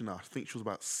 how old is she now? I think she was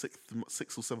about 6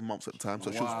 or 7 months at the time,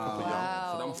 so she was proper young.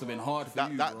 So that must have been hard for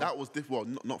you, bro. That was difficult.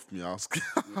 Well, not for me,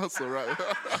 that's all right.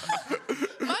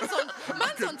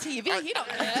 Man's on TV. He don't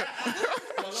care.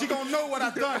 She gonna know what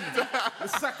I've done. The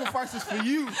sacrifices for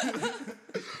you.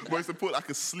 Most important, I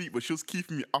could sleep, but she was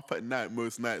keeping me up at night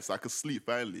most nights, so I could sleep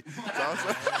finally. So I was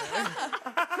like,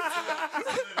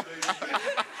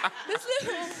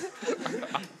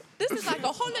 This is like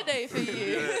a holiday for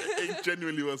you. it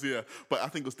genuinely was, yeah. But I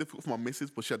think it was difficult for my missus,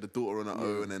 but she had the daughter on her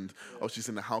own, and she's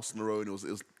in the house on her own. It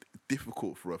was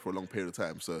difficult for her for a long period of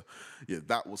time. So, yeah,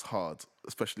 that was hard,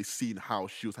 especially seeing how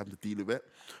she was having to deal with it.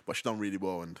 But she done really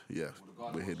well, and yeah,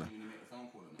 we're here now.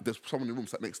 There's someone in the room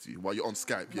sat next to you while you're on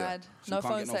Skype, yeah. Mad. So No you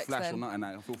can't phone get no sex flash or then. nothing.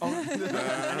 I feel fine.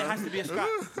 And it has to be a Skype.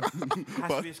 It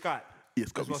has to be a Skype. Yeah,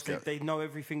 it's got As to well, be so Skype. they know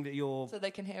everything that you're. So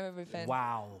they can hear everything.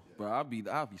 Wow. Bro, I'd be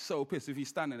so pissed if he's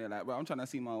standing there like, bro, I'm trying to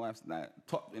see my wife's like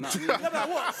top. You know what I mean? Yeah, but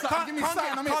what? Give me something,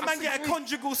 I'm here Can't for man 6 get a weeks.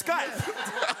 conjugal Skype?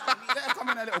 Let her come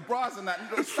in her little bras and that.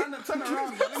 Stand up, turn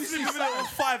around. Let me see Give him a little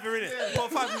fiver in it. Put a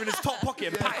fiver in his top pocket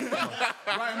and pat it.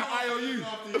 Right, my IOU.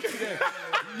 Yeah.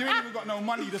 You ain't even got no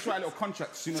money. You just write a little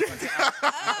contract. As soon as I get out,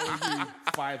 I owe you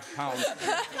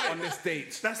 £5 on this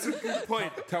date. That's a good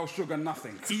point. Tell Sugar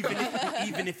nothing.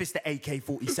 Even if it's the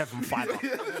AK-47 fiver,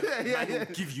 man will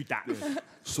give you that.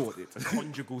 Sorted.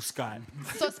 Conjugal Skype.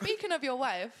 So speaking of your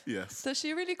wife, Yes. does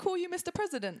she really call you Mr.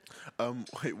 President?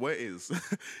 Wait, what it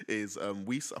is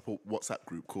we set up a WhatsApp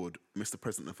group called Mr.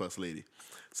 President and First Lady.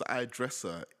 So I address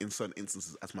her in certain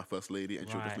instances as my First Lady, and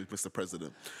she'll address me as Mr.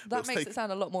 President. That makes it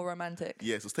sound a lot more romantic.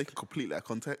 Yes, it's taken completely out of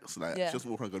context. Like, Yeah. she doesn't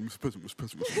walk around going, Mr. President, Mr.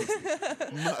 President, Mr.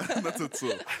 President. not at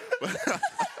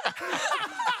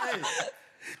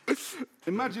all.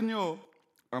 Imagine you're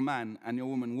a man and your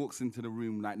woman walks into the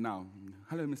room like now,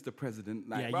 hello, Mr. President.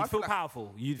 Like, Yeah, bro, you I feel like,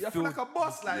 powerful. You I feel like a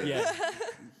boss. Like, Yeah.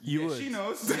 You would. she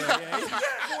knows. Yeah.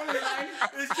 Fall in line.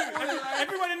 It's true.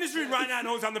 Everyone in this room right now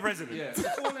knows I'm the president. Yeah,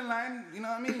 fall in line. You know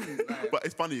what I mean? Like, But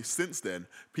it's funny, since then,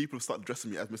 people have started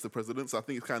addressing me as Mr. President, so I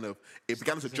think it's kind of, it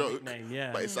began as a joke, nickname,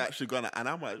 yeah. but it's actually gone, and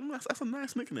I'm like, that's a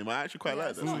nice nickname. I actually quite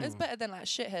like that. It's better than like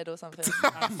shithead or something.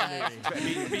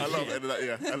 Absolutely. A lot better than that,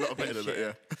 yeah. A lot better than that,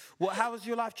 yeah. Well, how has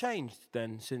your life changed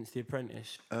then since The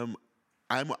Apprentice? I'm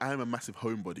a massive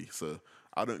homebody, so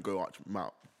I don't go out.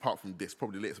 Apart from this,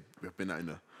 probably latest we've been out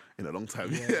in a long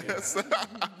time.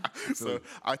 So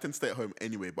I tend to stay at home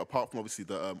anyway. But apart from obviously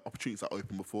the opportunities that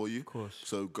open before you, of course.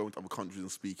 So going to other countries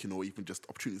and speaking, or even just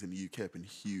opportunities in the UK have been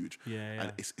huge. Yeah.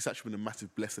 And it's actually been a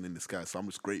massive blessing in disguise. So I'm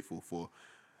just grateful for,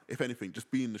 if anything,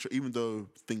 just being in the show. Even though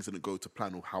things didn't go to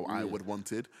plan or how I would have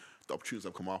wanted, the opportunities that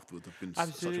have come afterwards have been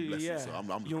such a blessing. Yeah. So I'm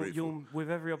just grateful. With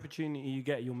every opportunity you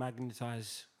get, you'll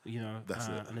magnetise, That's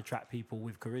it. and attract people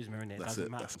with charisma in it. That's Doesn't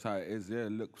it. matter. that's how it is. Yeah,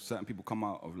 look, certain people come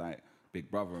out of like Big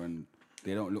Brother and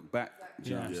they don't look back. Do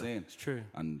you know what I'm saying? It's true.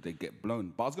 And they get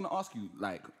blown. But I was gonna ask you,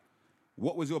 like,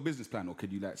 what was your business plan, or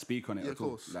could you like speak on it Yeah, at of all?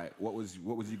 course. Like, what was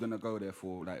you gonna go there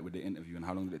for, like, with the interview, and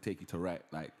how long did it take you to write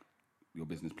like your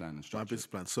business plan and structure? My business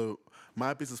plan. So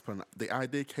my business plan, the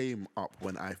idea came up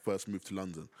when I first moved to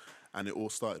London. And it all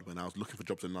started when I was looking for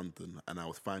jobs in London, and I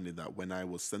was finding that when I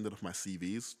was sending off my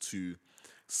CVs to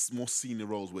more senior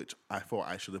roles, which I thought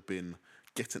I should have been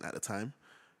getting at the time,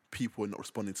 people were not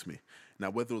responding to me. Now,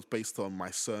 whether it was based on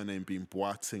my surname being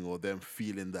Boateng or them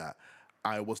feeling that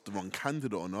I was the wrong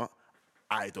candidate or not,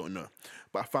 I don't know.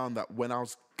 But I found that when I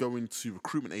was going to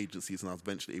recruitment agencies and I was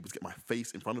eventually able to get my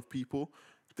face in front of people,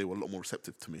 they were a lot more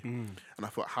receptive to me. And I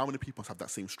thought, how many people have that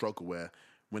same struggle where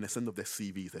when they send off their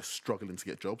CVs, they're struggling to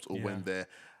get jobs, or when they're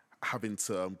having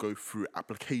to go through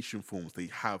application forms, they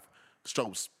have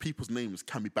struggles. People's names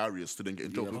can be barriers to them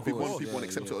getting jobs. People want to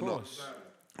accept it or not.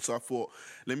 So I thought,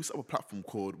 let me set up a platform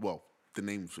called, well, the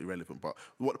name's irrelevant, but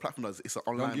what the platform does, it's an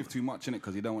online... Don't give too much in it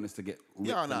because you don't want us to get...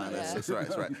 Yeah, no, it's right,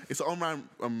 it's right. It's an online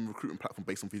recruitment platform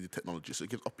based on video technology, so it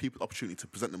gives people the opportunity to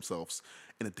present themselves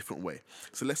in a different way.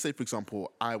 So let's say, for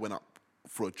example, I went up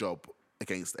for a job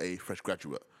against a fresh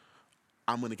graduate.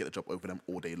 I'm going to get a job over them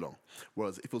all day long.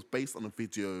 Whereas if it was based on a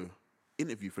video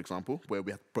interview, for example, where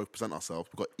we have to both present ourselves,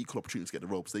 we've got equal opportunity to get the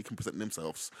role, so they can present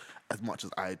themselves as much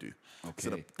as I do. Okay.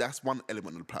 So that's one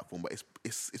element of the platform, but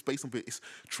it's based on, it's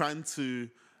trying to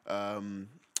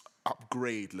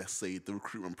upgrade, let's say, the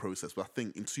recruitment process. But I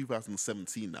think in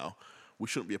 2017 now, we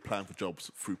shouldn't be applying for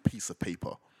jobs through piece of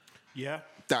paper. Yeah.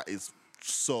 That is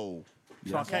so...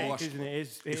 It's archaic, isn't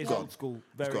it? It is gone. old school,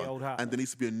 It's very gone. old hat. And there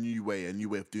needs to be a new way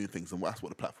of doing things, and that's what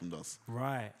the platform does.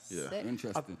 Right. Yeah.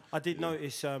 Interesting. I did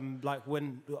notice, like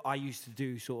when I used to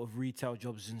do sort of retail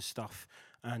jobs and stuff,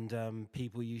 and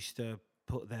people used to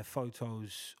put their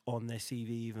photos on their CV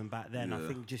even back then. I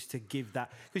think just to give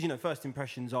that, because first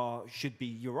impressions should be,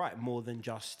 you're right, more than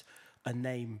just a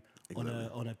name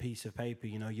on a piece of paper.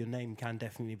 Your name can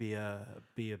definitely be a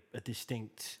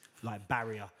distinct like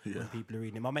barrier when people are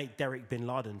reading it. My mate Derek Bin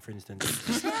Laden, for instance.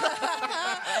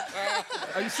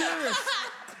 Are you serious?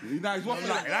 No, he's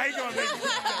waffling.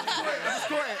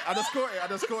 I just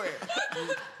caught it.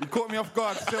 You caught me off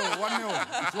guard still. 1-0.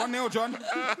 It's 1-0, John.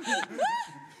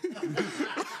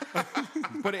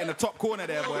 Put it in the top corner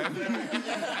there, boy.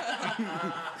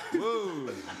 Whoa.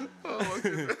 Oh, my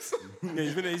goodness.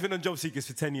 Yeah, he's been on Job Seekers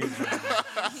for 10 years now.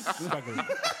 Struggling.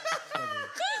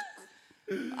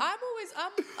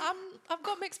 I've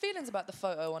got mixed feelings about the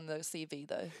photo on the CV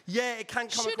though. Yeah, it can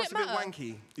come Should across it a bit matter?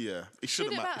 wanky. Yeah, it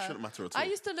shouldn't matter at all. I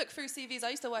used to look through CVs. I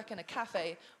used to work in a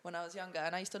cafe when I was younger,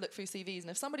 and I used to look through CVs.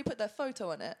 And if somebody put their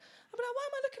photo on it, I'd be like, "Why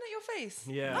am I looking at your face?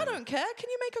 Yeah. I don't care. Can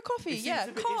you make a coffee? It Yeah,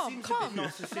 seems a bit, calm. It seems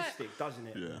a bit narcissistic, doesn't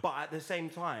it? Yeah. But at the same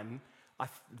time, I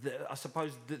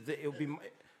suppose that it'll be...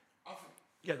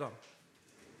 Yeah, go on.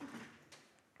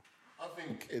 I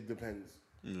think it depends.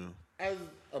 Yeah. As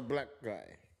a black guy,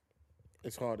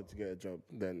 it's harder to get a job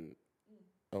than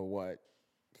a white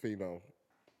female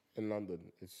in London.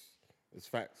 It's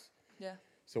facts. Yeah.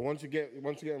 So once you get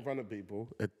in front of people,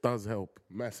 it does help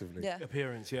massively. Yeah.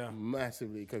 Appearance, yeah.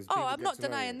 Massively, because Oh, I'm not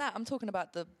denying that. I'm talking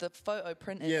about the photo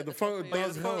printed. Yeah, at the top photo of your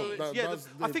does CV. help.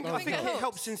 I think it it helps.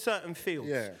 helps in certain fields.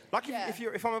 Yeah. Like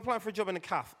if I'm applying for a job in a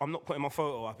cafe, I'm not putting my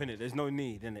photo up in it. There's no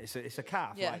need in it. It's a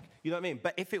cafe. Yeah. Like, you know what I mean?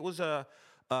 But if it was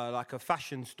like a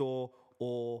fashion store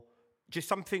or just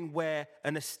something where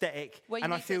an aesthetic, Where you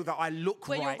and I need feel to- that I look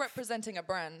Where right. you're representing a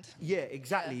brand. Yeah,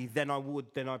 exactly. Then I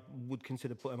would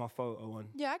consider putting my photo on.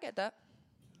 Yeah, I get that.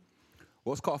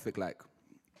 What's Karthik like?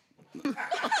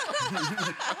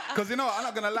 Because, you know, I'm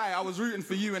not going to lie, I was rooting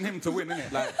for you and him to win,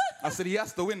 innit? Like, I said, he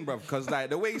has to win, bruv. Because, like,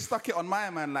 the way he stuck it on my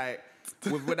man, like,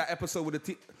 with that episode with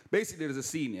the basically, there's a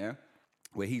scene, yeah,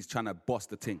 where he's trying to boss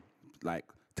the thing. Like,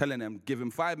 telling them, give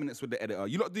him 5 minutes with the editor.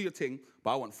 You lot do your thing,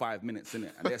 but I want 5 minutes,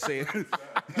 innit? And they're saying...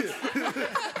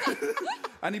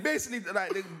 And he basically,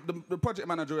 like, the project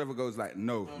manager ever goes like,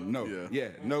 no, no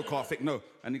Karthik, no.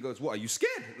 And he goes, what, are you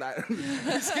scared? Like,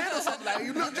 you scared or something? Like,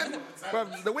 you looked at him,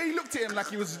 bruv, the way he looked at him,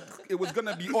 like it was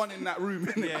gonna be on in that room.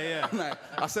 Yeah. Like,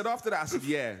 I said after that, I said,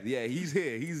 yeah, he's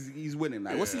here, he's winning.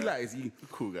 Like, what's he like? Is he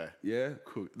cool guy? Yeah,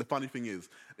 cool. The funny thing is,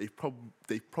 they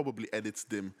probably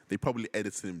edited him. They probably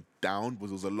edited him down because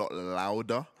it was a lot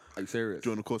louder. Are you serious?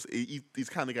 During the course, he's the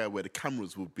kind of guy where the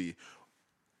cameras would be.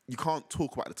 You can't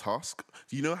talk about the task.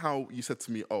 You know how you said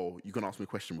to me, oh, you're going to ask me a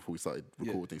question before we started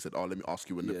recording. You said, oh, let me ask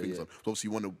you when the thing's on. So obviously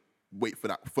you want to wait for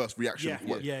that first reaction.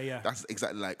 Yeah. That's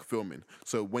exactly like filming.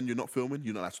 So when you're not filming,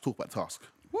 you're not allowed to talk about the task.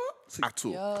 What? At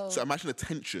all. Yo. So imagine the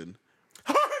tension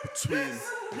between...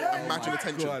 Imagine the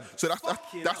tension. God. So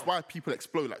that's why people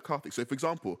explode like Karthik. So for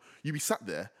example, you be sat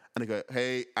there and they go,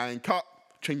 hey, and cut,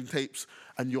 changing tapes,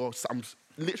 and I'm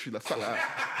literally sat like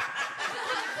that.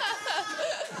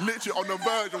 Literally on the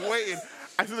verge of waiting.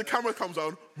 Until the camera comes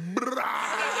on.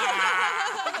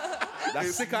 That's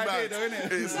a sick idea, though, isn't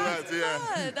it? It's mad,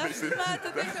 yeah. That's mad to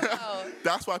think about.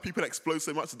 That's why people explode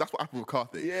so much. That's what happened with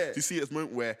Karthik. Yeah. So you see, it's a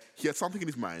moment where he had something in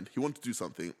his mind, he wanted to do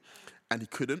something, and he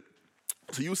couldn't.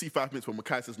 So you'll see 5 minutes when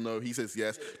Mackay says no, he says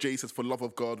yes. Jay says, for love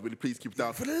of God, will you please keep it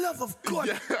down? For the love of God,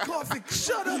 Karthik,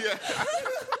 shut up.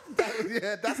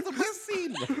 Yeah. That's the best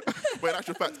scene. But in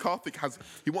actual fact, Karthik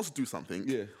he wants to do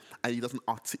something, and he doesn't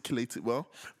articulate it well.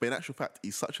 But in actual fact,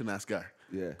 he's such a nice guy.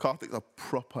 Yeah. Karthik's a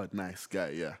proper nice guy,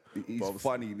 yeah. He's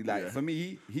funny. Like, for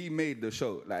me, he made the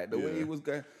show. Like, the way he was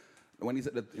going, when he's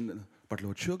but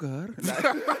Lord Sugar, like,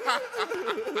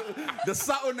 the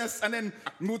subtleness, and then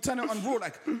Lieutenant on Raw,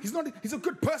 like, he's a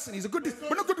good person, but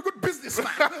not good businessman.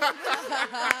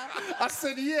 I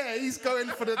said, yeah, he's going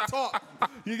for the top.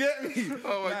 You get me?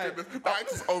 Oh my goodness,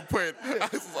 that's his own point.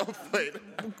 That's his own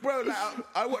point. Bro, like,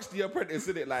 I watched The Apprentice,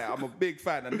 innit? Like, I'm a big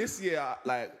fan, and this year,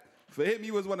 like, for him,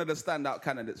 he was one of the standout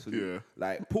candidates for me. Yeah.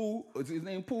 Like, Paul, was his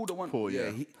name Paul? The one? Paul,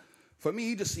 yeah. For me,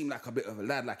 he just seemed like a bit of a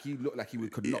lad. Like, he looked like he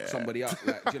could knock somebody out.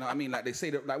 Like, do you know what I mean? Like, they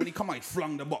say that, like, when he come out, he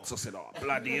flung the box. I said, oh,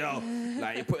 bloody hell.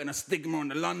 Like, you're putting a stigma on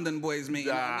the London boys, mate. You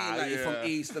know what I mean? Like, you're from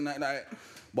East and that. Like,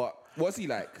 but what's he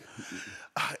like?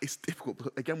 It's difficult.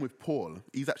 Because, again, with Paul,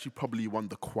 he's actually probably one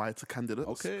of the quieter candidates.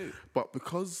 Okay. But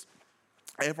because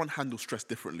everyone handles stress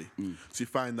differently, so you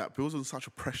find that because in such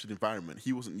a pressured environment,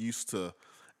 he wasn't used to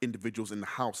individuals in the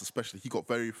house, especially. He got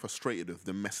very frustrated with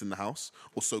the mess in the house,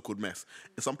 or so-called mess.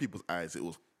 In some people's eyes, it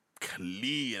was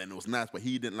clean and it was nice, but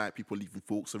he didn't like people leaving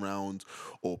forks around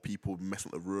or people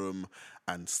messing up the room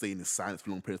and staying in silence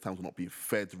for long periods of time or not being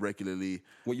fed regularly.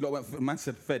 Well, you know what? Man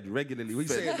said fed regularly. What you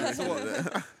saying? So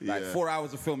what? Like 4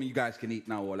 hours of filming you guys can eat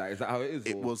now, or like, is that how it is?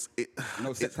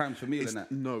 No set times for meal and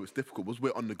that? No, it's difficult because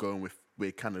we're on the go and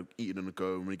we're kind of eating on the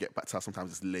go, and when we get back to house,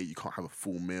 sometimes it's late, you can't have a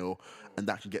full meal, and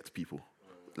that can get to people.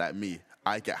 Like me,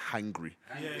 I get hangry.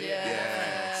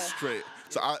 Yeah, straight.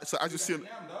 So as you see,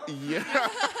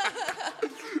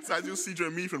 so as you'll see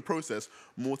during me from process,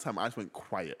 more time I just went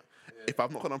quiet. If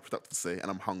I've not got unproductive to say and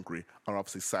I'm hungry, I'm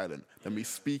obviously silent. Then me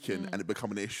speaking and it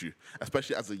become an issue,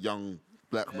 especially as a young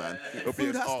black man. It'll be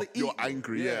you're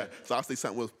angry, So I'll say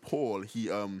something with Paul, he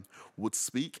would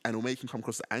speak and it'll make him come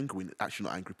across as angry, and actually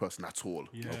not an angry person at all.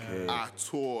 At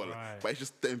all. Right. But it's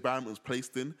just the environment was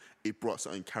placed in, it brought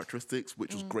certain characteristics,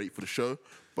 which was great for the show,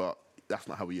 but that's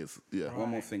not how he is. Yeah. One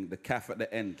more thing, the calf at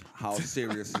the end. How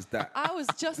serious is that? I was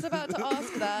just about to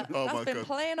ask that. That's been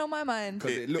playing on my mind.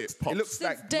 Because it looks since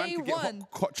like day man could one. Get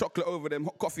hot chocolate over them,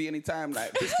 hot coffee anytime.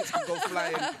 Like biscuits can go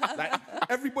flying. Like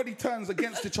everybody turns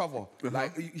against each other.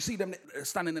 Like you see them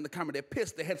standing in the camera, they're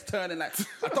pissed, their heads turning. Like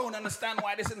I don't understand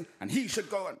why this isn't. And he should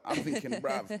go. And I'm thinking,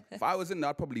 bruv, if I was in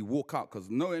there, I'd probably walk out because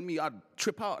knowing me, I'd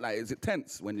trip out. Like, is it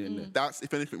tense when you're in there? That's,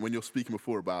 if anything, when you're speaking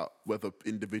before about whether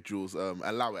individuals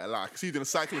allow it. I see you doing a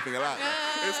cycling thing.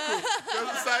 It's cool. There's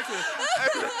a cycling.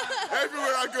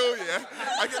 Everywhere I go,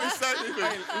 I get this cycling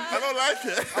thing. I don't like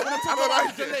it. I want to talk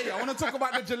about the Jalay. I want to talk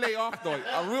about the Jalay after.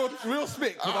 A real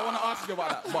spit, because I want to ask you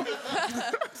about that. But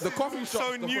the coffee shop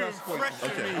so is the new, first point. fresh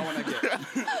Okay, I want to get.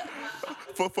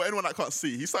 For anyone that can't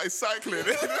see, he started cycling.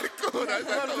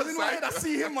 Because in my head, I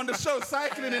see him on the show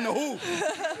cycling in the hall.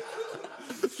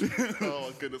 Oh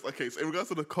my goodness. Okay, so in regards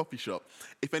to the coffee shop,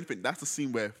 if anything, that's the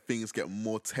scene where things get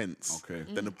more tense. Okay.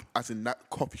 Then as in that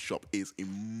coffee shop is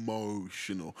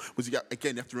emotional. Because you have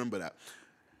to remember that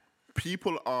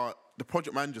the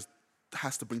project manager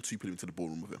has to bring two people into the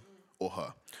ballroom with him. or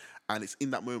her. And it's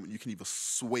in that moment you can either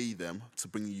sway them to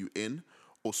bring you in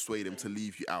or sway them to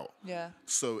leave you out. Yeah.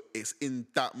 So it's in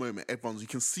that moment, you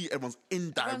can see everyone's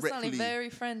indirectly. Everyone's suddenly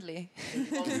very friendly.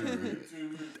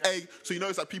 So you know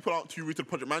it's like people aren't too rude to the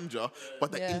project manager,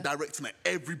 but they're indirecting at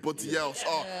everybody else.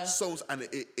 And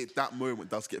it that moment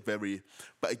does get very.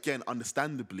 But again,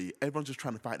 understandably, everyone's just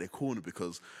trying to fight their corner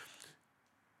because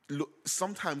look,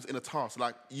 sometimes in a task,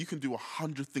 like you can do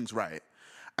 100 things right,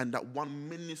 and that one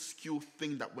minuscule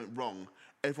thing that went wrong,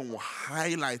 everyone will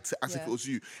highlight it as if it was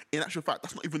you. In actual fact,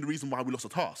 that's not even the reason why we lost a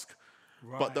task.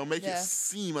 Right. But they'll make it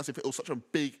seem as if it was such a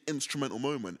big instrumental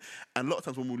moment. And a lot of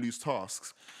times when we lose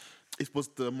tasks, it's because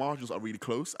the margins are really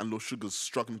close and Lil Sugar's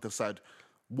struggling to decide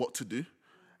what to do.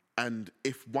 And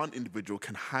if one individual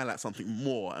can highlight something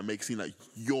more and make it seem like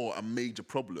you're a major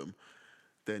problem,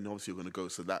 then obviously you're going to go.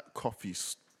 So that coffee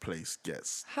place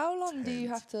gets. How long do you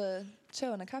have to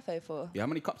chill in a cafe for? Yeah, how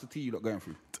many cups of tea you lot going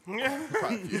through?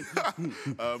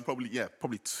 Probably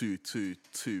two,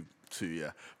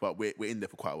 yeah. But we're in there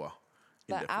for quite a while.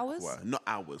 Like hours? Not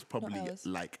hours, probably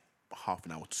like half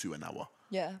an hour to an hour.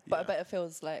 Yeah, but I bet it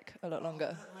feels like a lot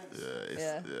longer.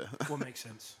 Yeah. What makes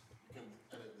sense? You can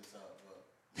edit this out,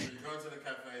 but you go to the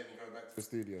cafe and you go back to the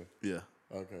studio. Yeah.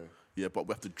 Okay. Yeah, but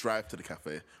we have to drive to the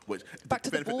cafe, which Back to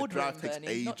the boardroom, drive takes Bernie,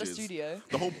 ages. not the studio.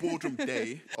 The whole boardroom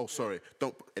day. Oh, sorry,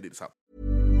 don't edit this out.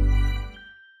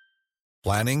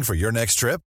 Planning for your next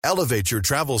trip? Elevate your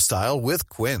travel style with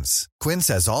Quince. Quince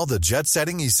has all the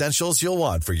jet-setting essentials you'll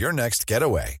want for your next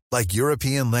getaway, like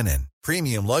European linen,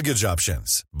 premium luggage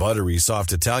options, buttery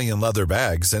soft Italian leather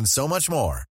bags, and so much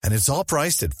more. And it's all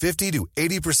priced at 50 to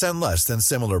 80% less than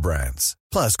similar brands.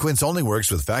 Plus, Quince only works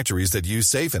with factories that use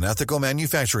safe and ethical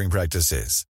manufacturing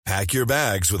practices. Pack your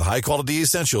bags with high-quality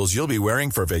essentials you'll be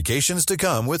wearing for vacations to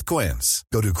come with Quince.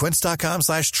 Go to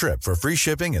quince.com/trip for free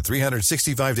shipping and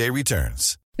 365-day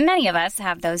returns. Many of us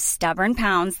have those stubborn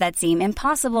pounds that seem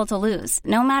impossible to lose,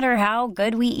 no matter how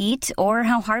good we eat or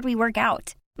how hard we work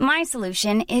out. My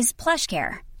solution is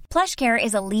PlushCare. PlushCare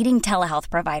is a leading telehealth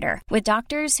provider with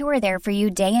doctors who are there for you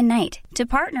day and night to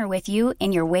partner with you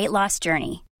in your weight loss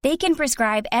journey. They can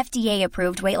prescribe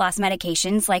FDA-approved weight loss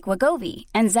medications like Wegovy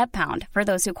and Zepbound for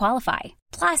those who qualify.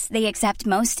 Plus, they accept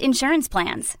most insurance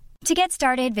plans. To get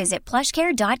started, visit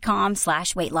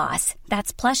plushcare.com/weightloss.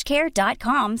 That's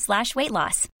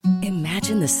plushcare.com/weightloss.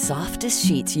 Imagine the softest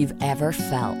sheets you've ever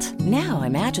felt. Now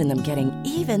imagine them getting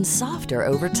even softer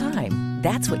over time.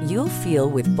 That's what you'll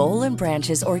feel with Boll &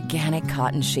 Branch's organic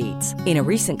cotton sheets. In a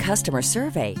recent customer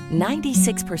survey,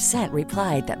 96%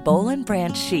 replied that Boll &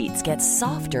 Branch sheets get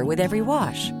softer with every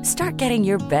wash. Start getting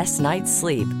your best night's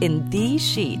sleep in these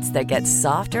sheets that get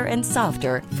softer and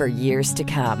softer for years to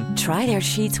come. Try their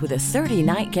sheets with a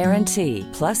 30-night guarantee.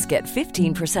 Plus, get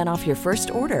 15% off your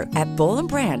first order at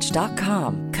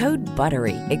bollandbranch.com. Code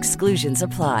BUTTERY. Exclusions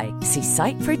apply. See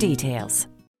site for details.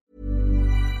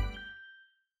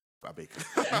 On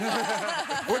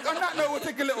that note, we'll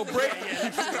take a little break.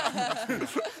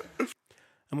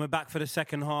 And we're back for the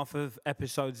second half of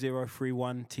episode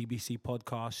 031 TBC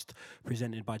podcast,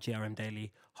 presented by GRM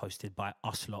Daily, hosted by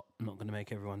us lot. I'm not going to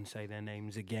make everyone say their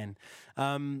names again.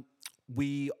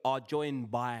 We are joined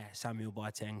by Samuel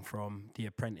Boateng from The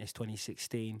Apprentice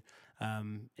 2016.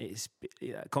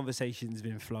 Conversation's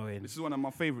been flowing. This is one of my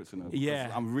favourites, you know.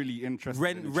 Yeah, I'm really interested.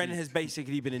 Ren has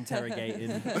basically been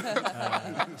interrogating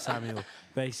Samuel,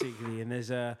 basically, and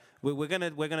there's we're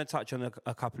gonna touch on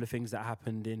a couple of things that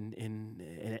happened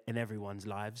in everyone's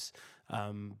lives,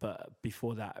 but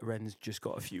before that, Ren's just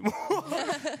got a few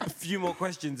more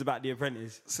questions about The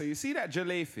Apprentice. So you see that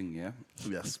Jalay thing, yeah?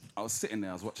 Yes. I was sitting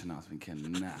there, I was watching, I was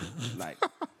thinking, nah, like.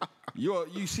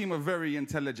 You seem a very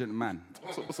intelligent man.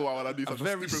 So why would I do such a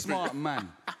very smart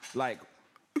man. Like,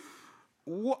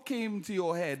 what came to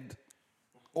your head,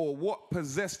 or what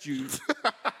possessed you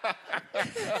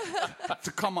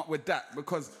to come up with that?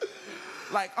 Because,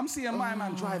 like, I'm seeing my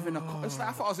man driving a car. It's like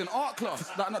I thought I was in art class,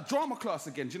 like not drama class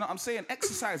again. Do you know what I'm saying?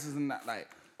 Exercises and that. Like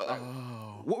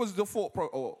what was the thought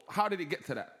or how did it get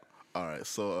to that? All right,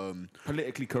 so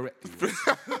politically correct.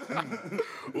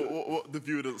 what the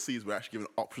viewer doesn't see is we're actually given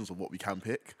options of what we can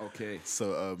pick. Okay.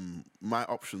 So my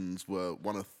options were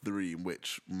one of three, in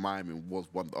which miming was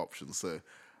one of the options. So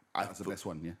that's the best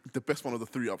one, yeah. The best one of the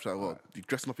three options. Well,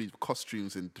 dressing up in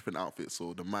costumes in different outfits,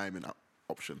 or the miming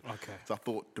option. Okay. So I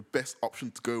thought the best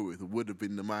option to go with would have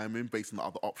been the miming, based on the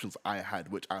other options I had,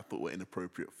 which I thought were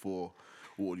inappropriate for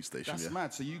audio station. That's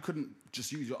mad. So you couldn't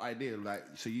just use your idea, like,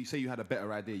 so you say you had a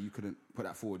better idea, you couldn't put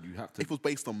that forward, you have to... If it was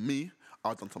based on me,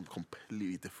 I'd done something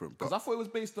completely different. Because I thought it was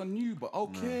based on you, but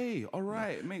okay, all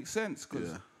right, it makes sense,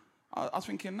 because I was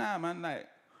thinking, nah, man, like,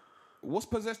 what's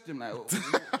possessed him? Like,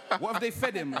 what have they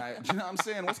fed him? Like, do you know what I'm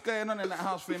saying? What's going on in that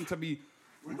house for him to be?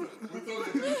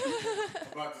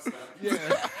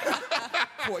 Yeah.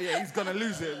 Yeah, he's gonna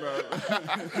lose it, bro.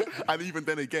 And even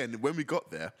then again, when we got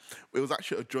there, it was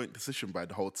actually a joint decision by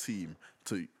the whole team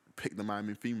to pick the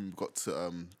Miami theme. We got to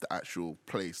the actual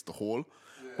place, the hall.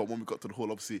 Yeah. But when we got to the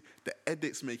hall, obviously, the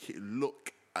edits make it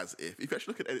look as if you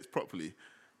actually look at edits properly,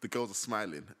 the girls are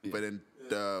smiling. Yeah. But then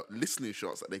the listening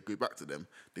shots that they go back to them,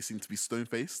 they seem to be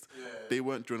stone-faced. Yeah. They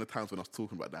weren't during the times when I was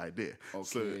talking about the idea. Okay.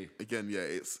 So, again, yeah,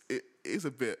 it is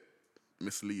a bit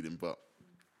misleading, but...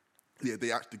 Yeah,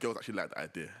 the girls actually liked the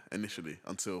idea initially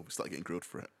until we started getting grilled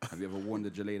for it. Have you ever worn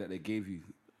the gilet that they gave you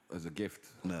as a gift?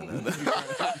 No.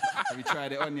 Have you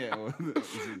tried it on yet? Or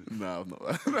no, I've not.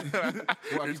 What,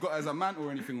 have you got it as a mantle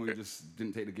or anything, or you just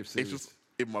didn't take the gift serious? It's just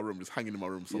in my room, just hanging in my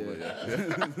room somewhere.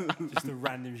 Yeah. Just a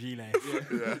random gilet.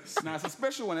 Yeah. Nah, it's a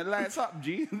special one. It lights up,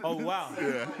 G. Oh, wow.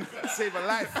 Yeah. Save a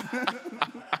life.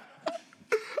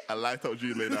 I light up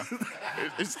gilet now.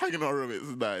 It's hanging in our room. It's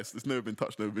nice. It's never been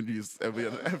touched, never been used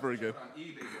ever again.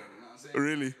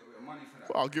 Really?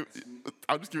 I'll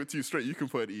just give it to you straight. You can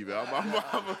put it eBay. I'm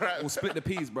all right. We'll split the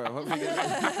peas, bro.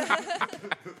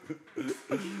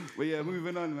 But yeah,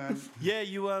 moving on, man. Yeah,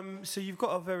 you so you've got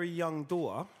a very young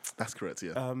daughter. That's correct,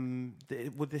 yeah.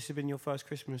 Would this have been your first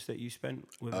Christmas that you spent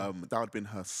with her? That would have been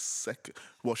her second.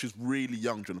 Well, she's really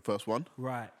young during the first one.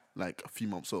 Right. Like a few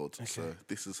months old. Okay. So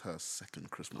this is her second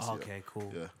Christmas. Oh, okay,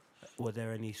 cool. Yeah. Were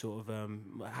there any sort of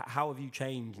how have you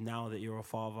changed now that you're a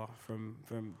father? From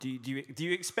do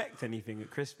you expect anything at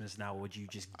Christmas now, or would you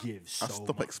just give so much? I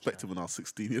stopped expecting when I was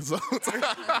 16 years old.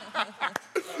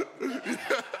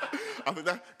 I think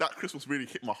that Christmas really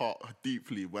hit my heart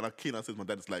deeply when I came and said my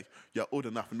dad is like, you're old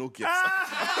enough, no gifts.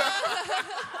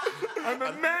 I'm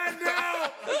a man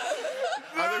now.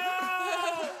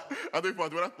 I don't know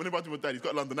whenever I do my dad, he's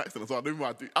got a London accent, so I don't know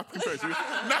what I do. African parents, you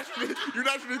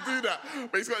naturally do that.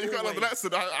 But he's got a London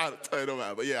accent, I don't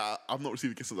know. But yeah, I've not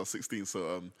received a gift since I was 16,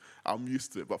 so I'm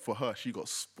used to it. But for her, she got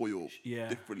spoiled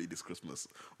differently this Christmas.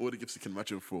 All the gifts you can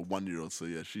imagine for a 1-year-old. So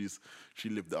yeah, she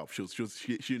lived it up. She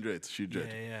enjoyed it. She enjoyed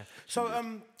it. Yeah. So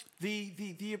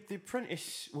the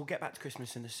Apprentice, we'll get back to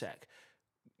Christmas in a sec.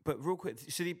 But real quick,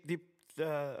 so the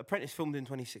Apprentice filmed in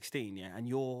 2016, yeah, and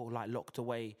you're like locked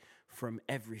away from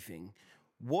everything.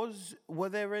 Were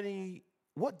there any?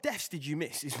 What deaths did you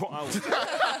miss? Is what I was.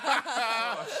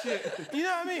 Oh shit! You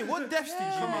know what I mean? What deaths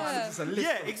did you miss?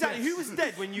 Yeah, exactly. Who was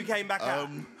dead when you came back out?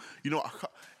 You know,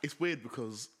 it's weird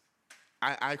because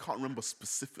I can't remember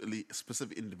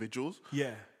specific individuals.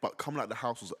 Yeah. But coming out the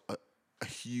house was a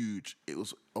huge. It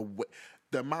was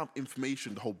the amount of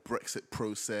information, the whole Brexit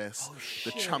process,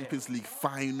 the Champions League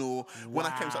final. Wow. When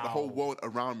I came out, the whole world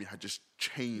around me had just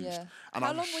changed. Yeah. And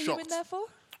How long were you in there for?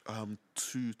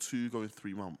 2 going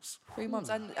 3 months. 3 months,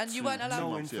 and you weren't allowed.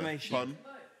 No information.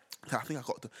 I think I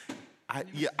got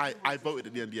I voted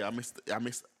at the end. Yeah, I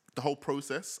missed the whole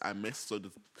process. I missed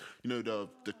the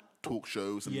talk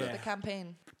shows and the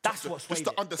campaign. That's what swayed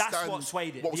it. That's what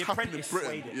swayed it. What was happening in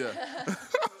Britain? Yeah.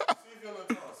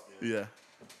 Yeah.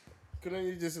 Couldn't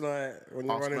you just when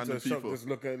you run into a shop, just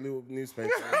look at a little newspaper?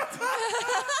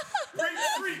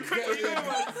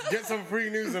 Get some free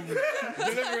news and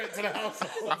deliver it to the house.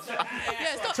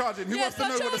 Yeah, stop charging. Who wants to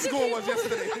know what the score was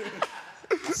yesterday?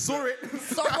 I saw it.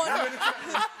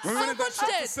 Someone's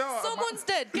dead. Someone's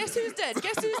dead. Guess who's dead?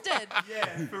 Guess who's dead?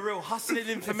 Yeah, for real. Hustling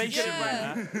information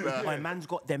right now. My man's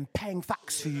got them paying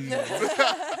facts for you.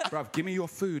 Bruv, give me your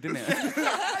food, innit?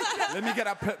 Let me get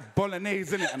that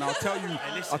bolognese in it, and I'll tell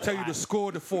you the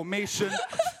score, the formation,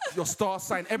 your star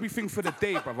sign, everything for the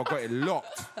day, bruv. I got it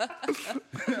locked.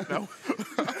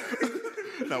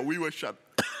 Now we were shut.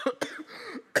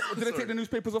 Did they take the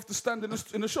newspapers off the stand in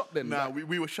the shop then? Nah,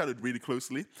 we were shadowed really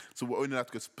closely, so we only had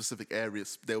to go to specific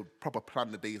areas. They would proper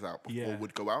plan the days out before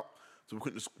we'd go out. So we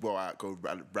couldn't just go out,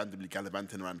 randomly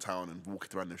gallivanting around town and walking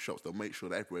to random shops. They'll make sure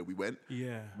that everywhere we went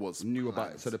was knew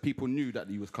about it. So the people knew that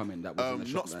he was coming. That was in the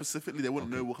shop, not specifically. They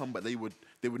wouldn't know we'll come, but they would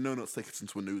know not to take us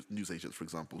into a news agent, for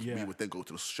example. So we would then go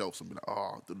to the shelves and be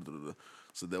like,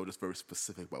 So they were just very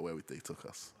specific about where they took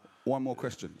us. One more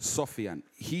question. Sofian,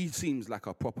 he seems like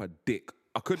a proper dick.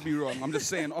 I could be wrong. I'm just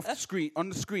saying, on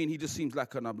the screen, he just seems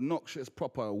like an obnoxious,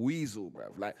 proper weasel,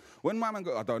 bruv. Like, when my man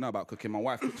I don't know about cooking, my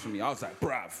wife cooks for me, I was like,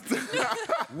 bruv.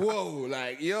 Whoa,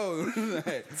 like, yo.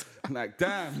 like,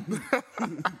 damn.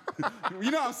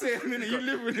 You know what I'm saying? You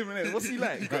live with him, innit? What's he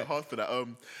like? You got hard for that.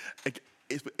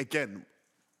 Again,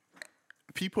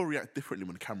 people react differently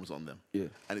when the camera's on them. Yeah.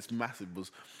 And it's massive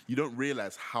because you don't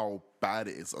realise how bad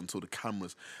it is until the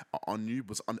cameras are on you.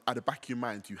 But at the back of your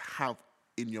mind, you have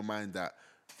in your mind that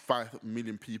 5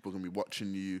 million people are going to be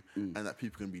watching you and that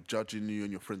people are going to be judging you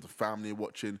and your friends and family are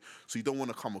watching. So you don't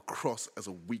want to come across as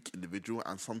a weak individual,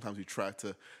 and sometimes you try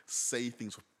to say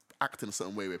things or act in a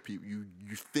certain way where people you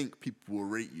think people will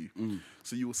rate you.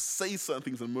 So you will say certain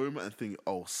things in a moment and think,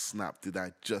 oh, snap, did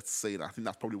I just say that? I think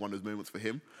that's probably one of those moments for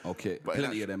him. Okay, but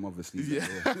plenty of them, obviously. Yeah.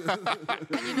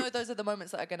 And you know those are the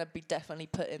moments that are going to be definitely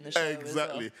put in the show.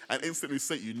 Exactly. As well. And instantly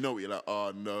say, you know it, you're like,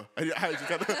 oh, no. And your hands, you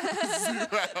kind of zoom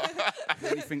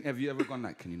out. Have you ever gone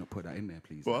like, can you not put that in there,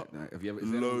 please? What? Like, have you ever?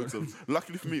 Loads of.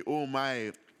 Luckily for me, all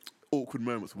my awkward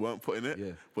moments weren't put in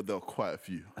it, but there were quite a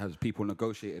few. Has people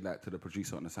negotiated like to the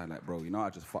producer on the side, like, bro, you know, I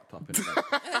just fucked up, and like,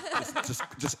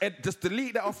 just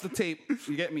delete that off the tape.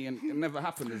 You get me? And it never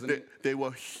happened, isn't it? They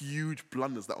were huge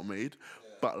blunders that were made,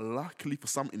 but luckily for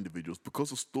some individuals,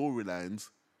 because the storylines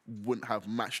wouldn't have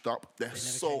matched up, they're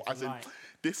so. As in,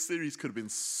 this series could have been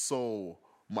so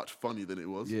much funnier than it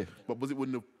was. Yeah. But because it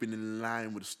wouldn't have been in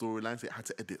line with the storylines, it had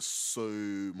to edit so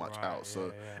much out.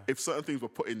 So if certain things were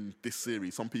put in this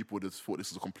series, some people would have thought this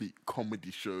was a complete comedy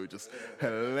show, just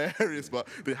hilarious, but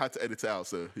they had to edit it out.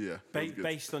 So yeah.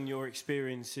 Based on your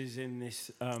experiences in this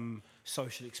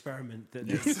social experiment that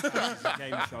is a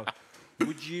game show,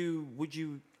 would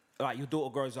you like your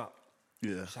daughter grows up?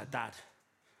 Yeah. She's like, Dad,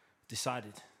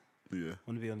 decided. Yeah.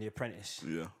 Want to be on The Apprentice.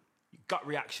 Yeah. Gut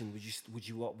reaction, would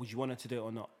you want her to do it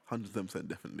or not? 110%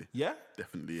 definitely. Yeah?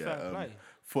 Definitely, yeah. Fair play.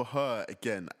 For her,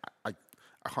 again, I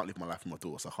can't live my life with my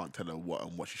daughter, so I can't tell her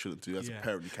what she shouldn't do. As a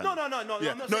parent, you can. No.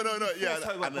 Yeah. I'm not saying you force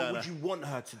her, but would you want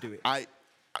her to do it?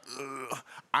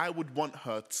 I would want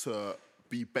her to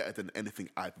be better than anything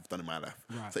I've done in my life.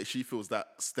 Right. So if she feels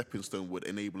that stepping stone would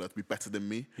enable her to be better than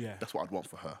me, that's what I'd want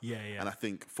for her. Yeah. And I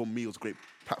think for me, it was a great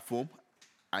platform.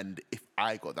 And if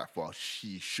I got that far,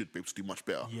 she should be able to do much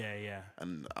better. Yeah.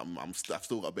 And I've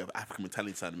still got a bit of African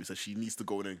mentality inside of me, so she needs to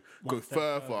go in and go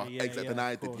further than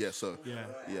I did. Yeah, so yeah.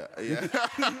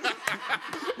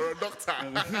 Or a doctor.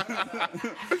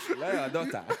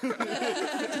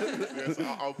 So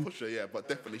I'll push her, but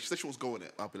definitely. She said she was going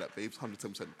it. I'll be like, babes,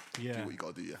 110%. Do what you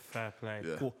gotta do, Fair play.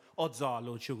 Yeah. Cool. Odds are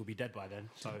Lord Sugar will be dead by then.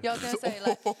 So. Yeah, I was gonna say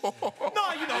like. No,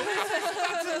 you know,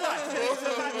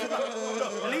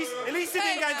 at least it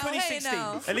didn't go in 2016.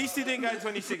 At least it didn't go in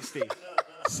 2016.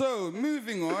 So,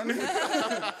 moving on.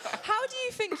 How do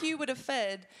you think you would have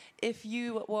fared if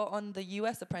you were on the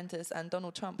US Apprentice and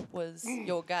Donald Trump was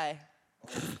your guy?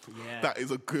 Yeah. That is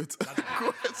a good question.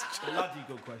 Bloody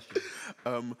good question.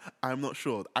 I'm not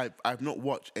sure. I've not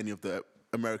watched any of the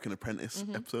American Apprentice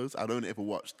episodes. I'd only ever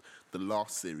watched the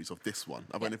last series of this one.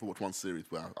 I've only ever watched one series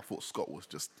where I thought Scott was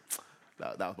just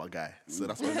that was my guy. So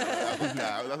that's what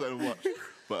I watched.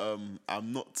 But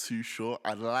I'm not too sure.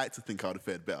 I'd like to think I would have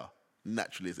fared better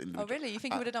naturally as an individual. Oh really? You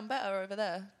think you would have done better over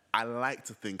there? I like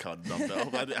to think I'd done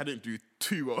better. I didn't do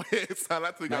too well here, so I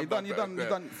like to think I've done better. You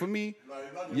done. For me,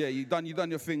 you done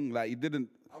your thing. Like you didn't.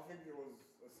 I think it was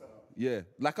a setup. Yeah,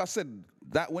 like I said,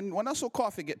 that when I saw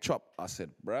Carthy get chopped, I said,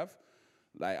 bruv.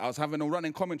 Like I was having a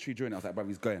running commentary during it. I was like, bruv,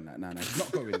 he's going. Like, nah, he's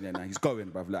not going there. Nah, he's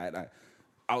going, bruv. Like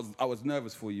I was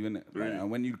nervous for you, innit? Like, and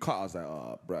when you cut, I was like,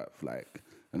 oh, bruv, like.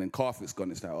 And then Carthy's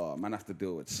gone. It's like, oh, man, I have to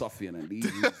deal with Sofian and these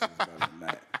losers, bruv. And,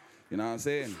 like, you know what I'm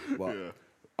saying? But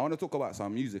I want to talk about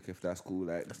some music if that's cool.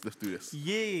 Like, let's do this.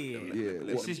 Yeah.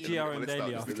 This is GRM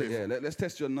Daily after. Yeah, let's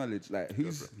test your knowledge. Like,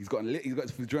 he's got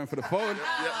his drawing for the phone.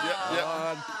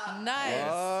 Nice.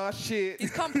 Oh shit.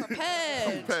 He's come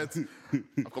prepared.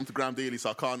 I've come to Graham Daily, so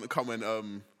I can't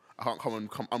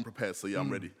come unprepared. So yeah, I'm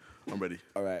ready.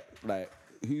 All right. Like,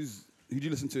 who do you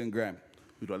listen to in Graham?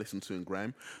 Who do I listen to in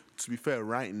Graham? To be fair,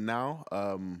 right now,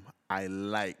 I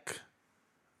like.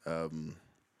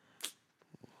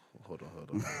 Hold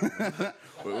on.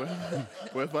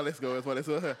 Where's my list go?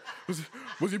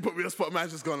 Was you put me on the spot, man?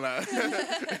 Just gone like,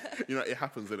 you know, it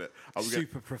happens, innit?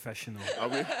 Super professional. Are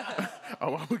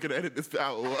we gonna edit this bit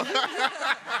out or what?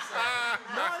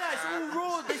 No, it's all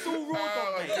raw. It's all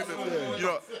raw, mate.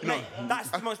 You know, that's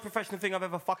the most professional thing I've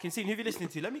ever fucking seen. Who are you listening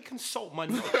to? Let me consult my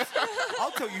notes.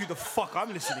 I'll tell you who the fuck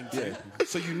I'm listening to. Yeah.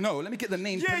 So you know, let me get the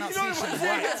name pronunciation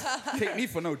right. Take me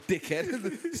for no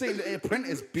dickhead. Saying the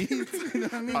Apprentice beat. You know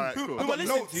what I mean? All right, cool. Who I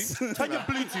listen to? Turn your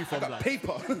Bluetooth on. I got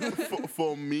paper.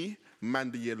 For me,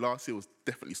 man, the year last year was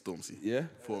definitely Stormzy. Yeah?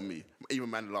 For me. Even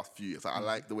man, the last few years. I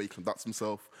like the way he conducts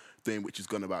himself, doing which he's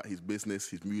gone about his business,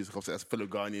 his music, obviously as a fellow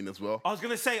Ghanaian as well. I was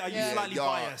going to say, are you slightly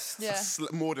biased? Yeah.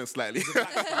 More than slightly.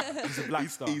 He's a black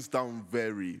star. He's done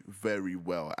very, very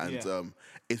well. And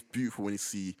it's beautiful when you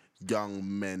see young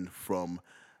men from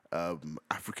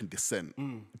African descent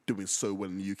doing so well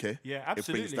in the UK. Yeah, It brings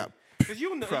absolutely. that Because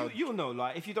you'll proud- know,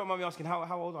 like, if you don't mind me asking,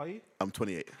 how old are you? I'm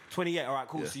 28. 28, all right,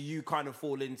 cool. Yeah. So you kind of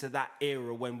fall into that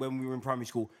era when we were in primary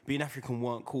school. Being African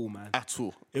weren't cool, man. At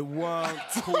all. It weren't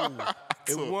cool.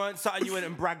 It weren't something you went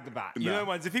and bragged about. You Nah, know,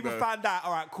 ones. If people no. found out,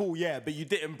 all right, cool, yeah, but you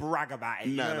didn't brag about it.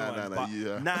 You Nah, know, nah, ones. nah, But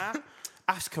yeah. Nah,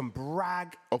 us can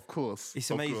brag. Of course.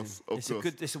 It's of amazing. course, of It's course.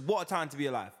 a good. What a time to be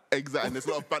alive. Exactly. And there's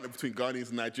a lot of banter between Ghanaians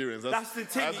and Nigerians. That's the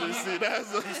thing. As we see,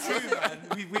 that's It's true, man.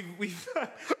 We've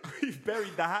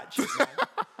buried the hatchet, man.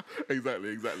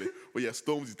 exactly. Well, yeah,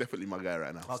 Storms is definitely my guy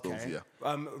right now. Storms, yeah.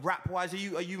 Rap-wise,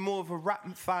 are you more of a rap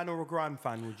fan or a grime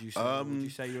fan? Would you say? Would you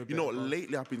say you're a bit You know, of both?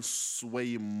 lately I've been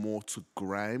swaying more to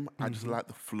grime. I just like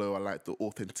the flow. I like the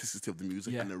authenticity of the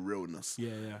music Yeah. and the realness.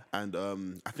 Yeah. And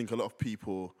I think a lot of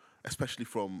people, especially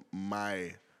from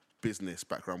my business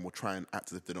background, will try and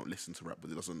act as if they don't listen to rap, but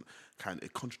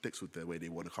it contradicts with the way they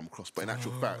want to come across. But in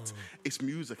actual fact, it's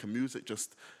music, and music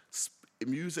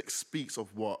speaks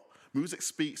of what. Music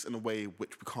speaks in a way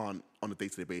which we can't on a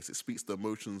day-to-day basis. It speaks the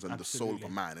emotions and the soul of a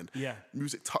man. And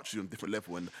music touches you on a different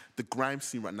level. And the grime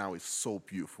scene right now is so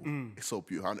beautiful. It's so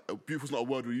beautiful. And beautiful's not a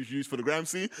word we usually use for the grime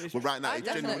scene, but right now I it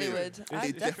genuinely definitely is. would. I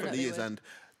It definitely definitely is. would. And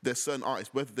there's certain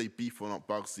artists, whether they beef or not,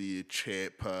 Bugsy,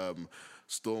 Chip,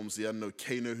 Stormzy, I know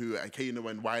Kano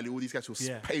and Wiley, all these guys will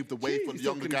pave the way for the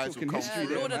younger guys who come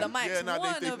through. Lord of the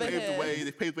Mics, they've over paved here. the way.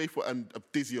 They paved the way for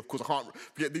Dizzy, of course. I can't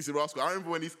forget Dizzy Rascal. I remember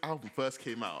when his album first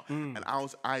came out, and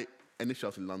initially I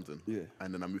was in London,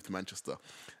 and then I moved to Manchester.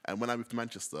 And when I moved to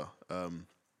Manchester,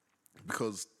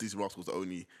 because Dizzy Rascal was the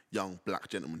only young black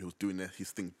gentleman who was doing his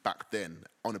thing back then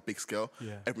on a big scale,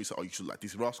 everybody said, "Oh, you should like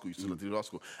Dizzy Rascal. You should like Dizzy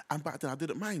Rascal." And back then, I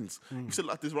didn't mind. You said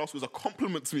like Dizzy Rascal was a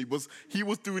compliment to me, because he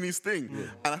was doing his thing.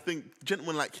 And I think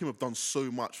gentlemen like him have done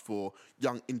so much for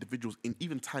young individuals in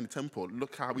even Tiny Temple.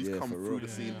 Look how he's come through the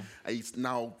scene. And he's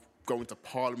now going to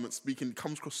Parliament, speaking. He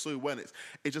comes across so well. It's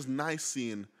just nice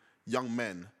seeing young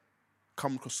men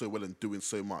come across so well and doing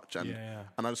so much, and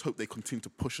I just hope they continue to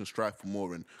push and strive for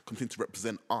more and continue to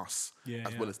represent us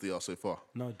as well as they are so far.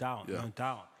 No doubt.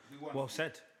 Well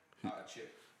said.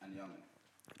 Chip and Youngin.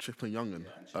 Chip and Youngin.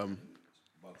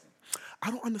 I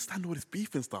don't understand all this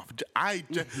beef and stuff. I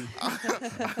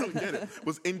don't get it.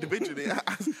 Was individually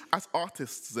as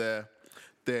artists, they're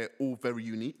all very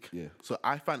unique. Yeah. So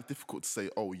I find it difficult to say,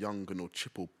 oh, Youngin or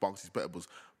Chip or Bugsy's better, because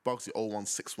Bugsy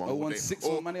 0161 all day.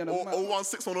 0161 money on the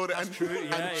 0161 all day. That's true,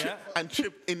 and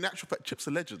Chip, in actual fact, Chip's a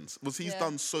legend. He's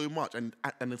done so much and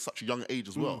at such a young age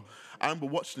as well. I remember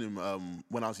watching him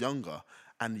when I was younger,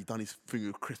 and he done his thing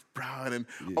with Chris Brown, and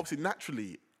obviously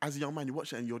naturally, as a young man, you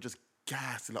watch it and you're just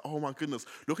gassed. You're like, oh my goodness,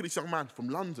 look at this young man from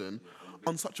London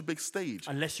on such a big stage.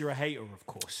 Unless you're a hater, of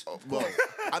course. Well,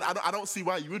 I don't see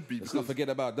why you would be. Let's not forget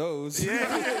about those.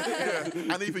 Yeah.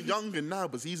 And even Youngin now,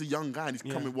 but he's a young guy, and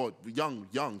he's coming young,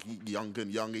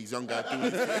 he's young guy doing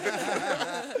his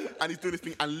thing. And he's doing his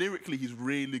thing, and lyrically he's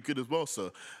really good as well.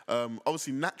 So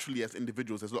obviously, naturally, as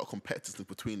individuals, there's a lot of competitiveness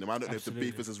between them. I don't know if the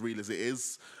beef is as real as it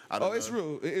is. I don't know. It's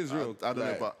real. It is real. I don't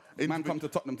know, but man come to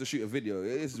Tottenham to shoot a video.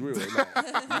 It is real.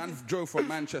 Like, man drove from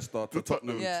Manchester to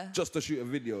Tottenham just to shoot a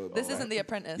video. This isn't The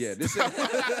Apprentice. Yeah, this is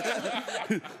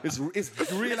it's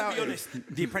real out To be here. honest,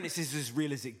 The Apprentice is as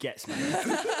real as it gets, man.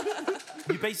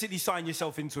 You basically sign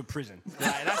yourself into a prison.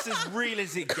 Like, that's as real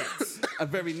as it gets. A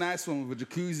very nice one with a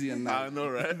jacuzzi and that. I know,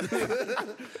 right?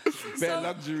 Bare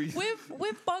luxury.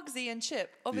 With Bugsy and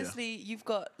Chip, obviously you've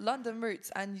got London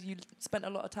roots and you spent a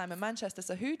lot of time in Manchester.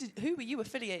 So who were you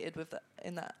affiliated with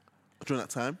in that? During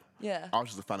that time, Yeah. I was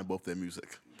just a fan of both their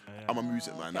music. I'm a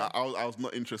music man. Okay. I was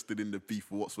not interested in the beef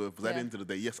whatsoever. Because at the end of the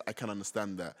day, yes, I can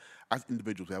understand that as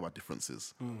individuals we have our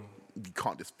differences. You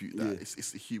can't dispute that.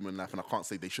 It's a human life, and I can't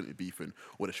say they shouldn't be beefing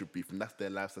or they should beef. And that's their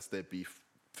lives, that's their beef.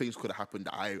 Things could have happened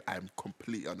that I am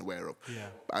completely unaware of. Yeah.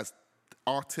 But as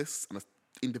artists and as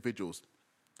individuals,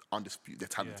 undisputed, they're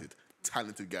talented.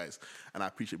 Talented guys. And I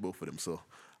appreciate both of them. So,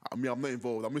 I mean, I'm not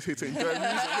involved. I'm just here to enjoy music. You know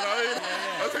what I mean?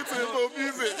 I'm here to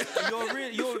enjoy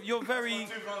music. You're very.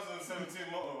 2017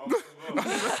 motto.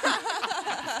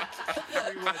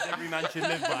 Every man should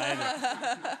live by,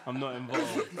 innit? I'm not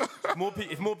involved.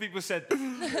 If more people said.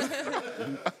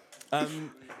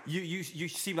 You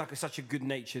seem like such a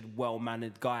good-natured,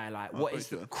 well-mannered guy. Like, what is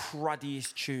the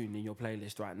cruddiest tune in your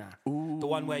playlist right now? Ooh. The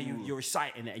one where you're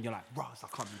reciting it and you're like, Ross, I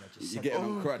can't believe I just You're said getting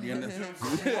on crud.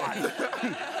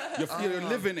 You're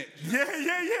living it.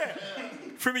 Yeah.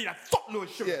 For me, like, fuck Lord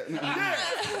Sugar. Yeah.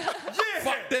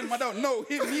 Fuck them, I don't know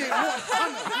him. He ain't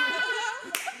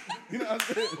 100. You know what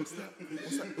I'm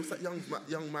saying? What's that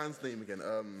young man's name again?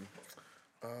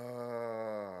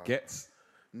 Gets.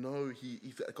 No,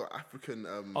 he's got African.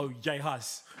 J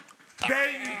Hus.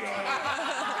 There you go.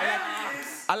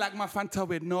 I like my Fanta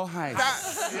with no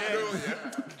ice.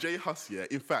 J Hus, yeah.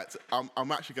 In fact,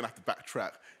 I'm actually gonna have to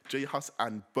backtrack. J Hus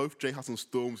and both J Hus and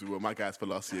Stormzy were my guys for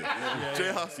last year.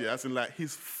 J Hus, yeah, as in like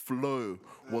his flow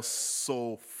was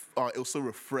so. It was so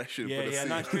refreshing for the scene.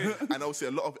 Nice, true. And obviously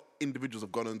a lot of individuals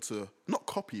have gone on to not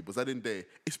copy, but at the end of the day,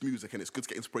 it's music and it's good to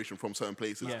get inspiration from certain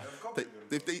places. Yeah.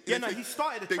 He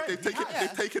started the trend.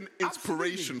 They've taken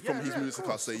inspiration from his music,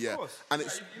 I'll say, yeah. And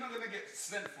it's You're not gonna get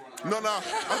sent for it. no.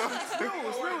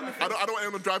 I don't want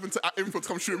anyone driving to Info to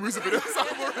come shoot a music video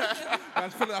somewhere.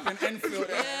 I'm filling up an Enfield.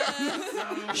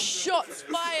 Yeah. Shots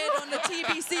fired on the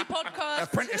TBC podcast.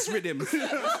 Apprentice Rhythm.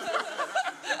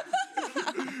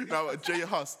 Now, J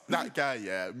Hus, that guy,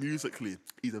 yeah, musically,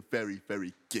 he's a very,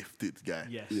 very gifted guy.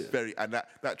 Yes. Yeah. Very, and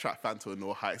that track Fanta and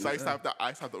No Heights. I used to have that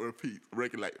on repeat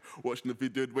regularly, like watching the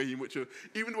video, the way even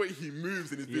the way he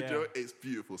moves in his video, it's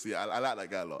beautiful. So yeah, I like that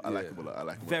guy a lot. I like him a lot. I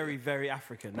like him. Very, very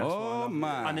African. That's what I love.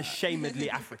 Man. Unashamedly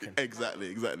African.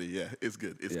 Exactly. Yeah, it's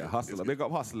good. It's good. Hustler. Big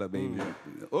up Hustler, baby.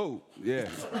 Oh, yeah.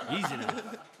 Easy now.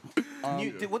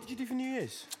 What did you do for New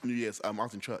Year's? New Year's, I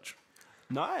was in church.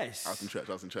 Nice. I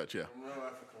was in church, yeah.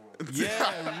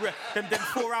 Yeah, them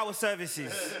 4-hour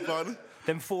services. Pardon?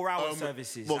 Them 4-hour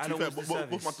services. Well, to be fair,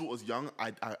 both my daughter's young.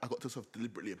 I got to serve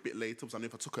deliberately a bit later because I knew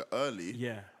if I took her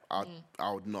early, I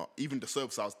would not. Even the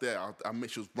service I was there, I made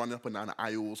sure she was running up and down the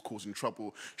aisles, causing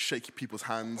trouble, shaking people's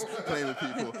hands, playing with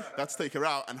people. I had to take her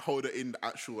out and hold her in the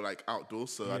actual like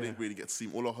outdoors, so I didn't really get to see.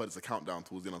 All I heard is a countdown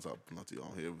towards the end. I was like, bloody,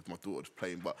 I'm here with my daughter just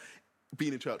playing, but.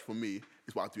 Being in church for me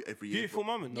is what I do every year. Beautiful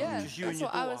moment, though. Yeah, just you that's and your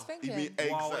what I daughter. was thinking.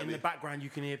 While in the background you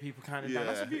can hear people counting down.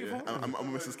 That's a beautiful moment.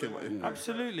 I'm a Mrs. Kim.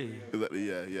 Absolutely. Exactly,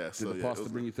 yeah. Did the pastor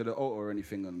bring you to the altar or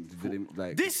anything? And did him,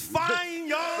 like... This fine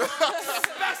young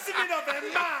specimen of a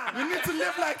man. You need to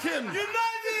live like him. You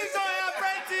know this on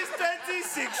Apprentice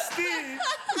 2016.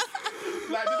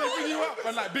 Like, did they bring you up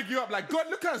and like big you up? Like, God,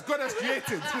 look at us, God has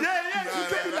created. Yeah. You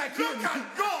can be like him. Look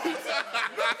at God.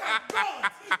 Look at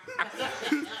God.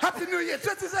 Happy New Year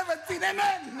 2017,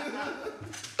 amen.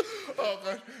 Oh,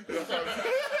 God.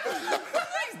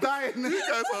 He's dying. You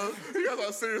guys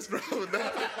are serious, bro, with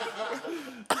that.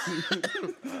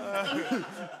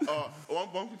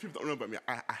 One thing people don't know about me,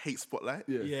 I hate Spotlight.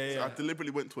 Yeah. So I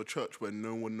deliberately went to a church where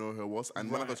no one knew who I was.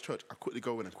 And when I go to church, I quickly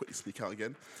go in and quickly sneak out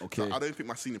again. Okay. So I don't think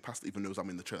my senior pastor even knows I'm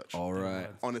in the church. All right.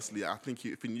 Honestly, I think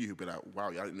if he knew, he'd be like, wow,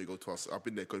 I didn't know you go to us. I've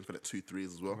been there going for like 2-3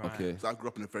 years as well. Right. Okay. So I grew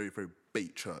up in a very, very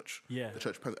bait church. Yeah. The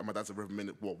church, and my dad's a reverend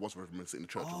minister, was a reverend minister in the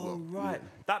church as well. Right.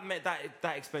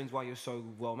 That explains why you're so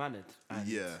well-mannered.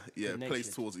 Yeah. Plays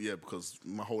towards it, because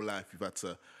my whole life you've had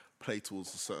to play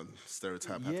towards a certain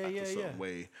stereotype, act a certain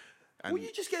way. And well,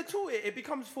 you just get taught it. It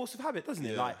becomes force of habit, doesn't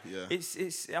it?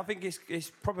 It's. I think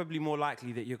it's probably more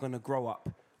likely that you're going to grow up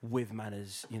with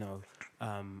manners,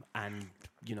 and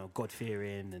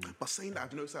God-fearing and. But saying that,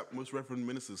 I've noticed that most reverend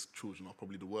ministers' children are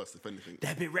probably the worst, if anything.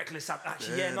 They're a bit reckless,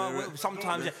 actually.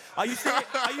 Sometimes. I used to hear.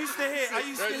 You said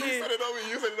it on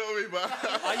me, but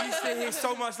I used to hear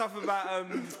so much stuff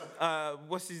about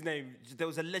what's his name? There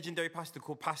was a legendary pastor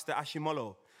called Pastor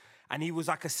Ashimolo. And he was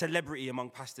like a celebrity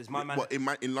among pastors. My man. What,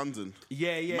 in London?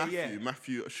 Yeah.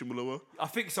 Matthew Shimolowo? I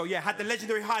think so, yeah. Had the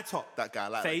legendary high top. That guy, I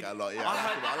like that guy a lot, yeah.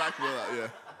 I like him a lot, yeah.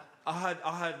 I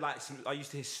heard like I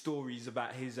used to hear stories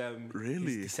about his his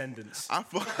descendants. I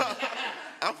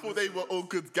thought they were all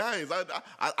good guys.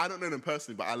 I don't know them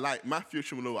personally, but I like Matthew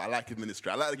Shimolowo. I like his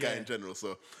ministry. I like the guy in general.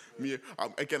 So I'm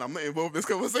not involved in this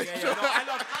conversation. Yeah,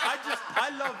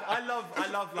 no, I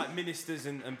love like ministers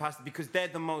and pastors because they're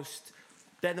the most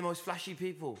flashy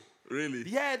people. Really?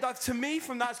 Yeah, to me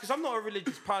from that, because I'm not a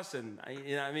religious person,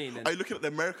 you know what I mean? Are you looking at the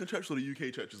American church or the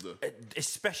UK churches though?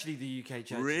 Especially the UK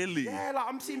churches. Really? Yeah, like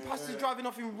I'm seeing pastors driving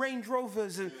off in Range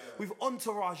Rovers and with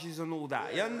entourages and all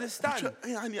that. You understand?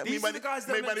 These are the guys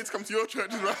that maybe I need to come to your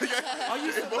church as well. I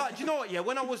used to, do you know what? Yeah,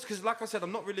 when I was, because like I said,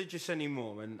 I'm not religious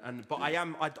anymore, but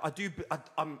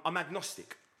I'm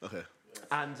agnostic. Okay.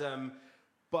 And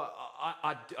but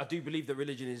I do believe that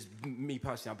religion is, me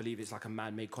personally, I believe it's like a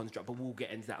man-made construct, but we'll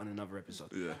get into that on another episode.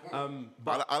 Yeah.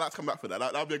 But I like to come back for that.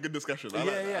 That'll be a good discussion. I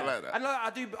like that. And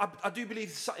I do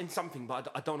believe in something, but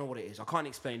I don't know what it is. I can't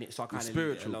explain it, so I kind of leave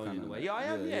it alone in a way. Yeah, I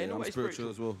am. Yeah, in a way, spiritual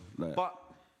as well. Like. But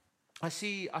I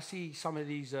see some of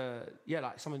these,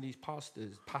 like some of these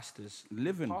pastors.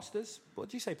 Living. Pastors? What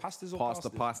do you say, pastors or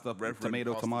pastors? Pasta, Reverend,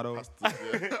 tomato.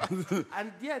 Pastors,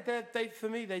 And yeah, they for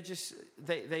me,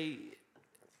 they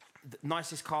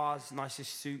nicest cars,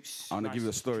 nicest suits. I'm gonna give you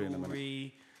a story in a minute.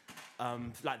 Jewelry,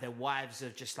 like their wives are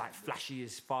just like flashy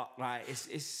as fuck. Like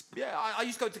it's yeah. I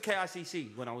used to go to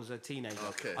KICC when I was a teenager.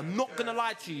 Okay. I'm not gonna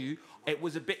lie to you. It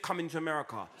was a bit coming to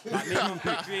America. Like me and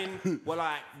Pedrin were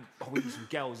like, we need some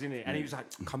girls in it, and he was like,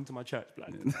 come to my church,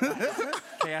 blood.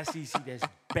 KICC, there's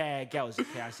bare girls at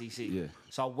KICC. Yeah.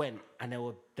 So I went, and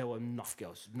there were enough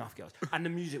girls, and the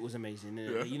music was amazing.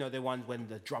 Yeah. You know the ones when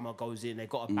the drummer goes in, they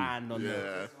got a band on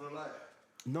there.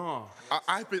 No.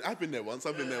 I've been there once.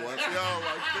 Oh my goodness.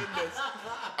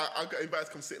 I got invited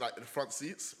to come sit like in the front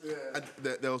seats. Yeah. And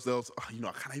there was you know,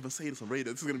 I can't even say this on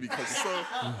radio. This is gonna be so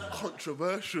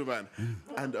controversial, man.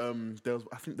 And there was,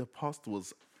 I think the pastor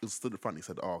was stood in the front. He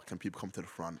said, "Oh, can people come to the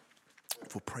front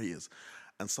for prayers?"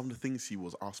 And some of the things he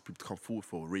was asked people to come forward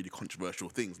for were really controversial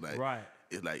things. Like, right.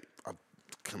 It's like,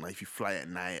 if you fly at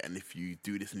night and if you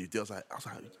do this and you do, I was like,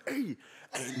 hey,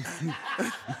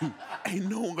 ain't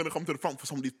no one gonna come to the front for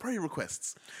some of these prayer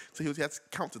requests. So he had to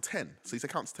count to 10. So he said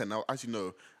count to 10. Now, as you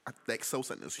know, the Excel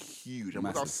Centre is huge. And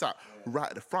when I was sat right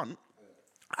at the front,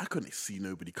 I couldn't see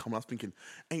nobody come. I was thinking,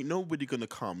 ain't nobody gonna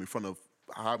come in front of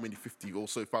how many 50 or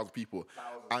so thousand people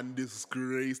and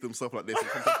disgrace themselves like this and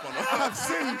come to the front. I've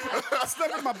sinned. I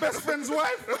slept with my best friend's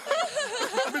wife.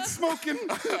 I've been smoking.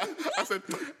 I said,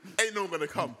 ain't no one gonna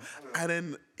come. And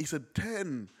then he said,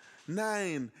 10,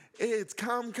 9, 8,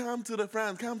 come to the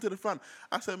front.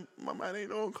 I said, my man, ain't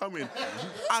no one coming.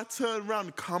 I turned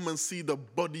around, come and see the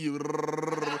bodies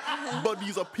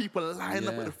of people lined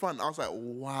up at the front. I was like,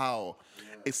 wow,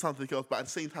 it's something else. But at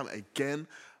the same time, again,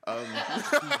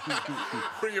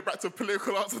 bring it back to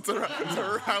political answer to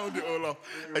round it all off.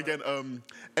 Again,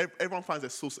 everyone finds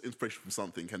their source of inspiration from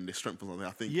something and their strength from something.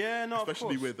 I think,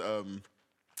 especially with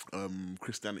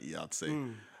Christianity, I'd say.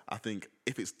 I think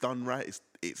if it's done right,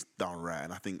 it's done right.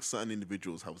 And I think certain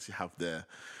individuals obviously have their...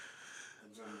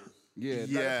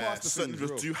 certain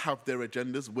individuals do have their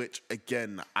agendas, which,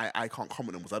 again, I can't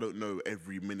comment on because I don't know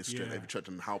every ministry and every church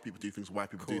and how people do things, why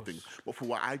people do things. But for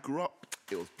what I grew up,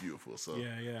 it was beautiful. So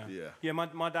Yeah,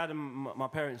 my dad and my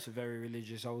parents are very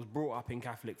religious. I was brought up in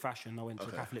Catholic fashion. I went to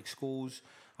Catholic schools.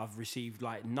 I've received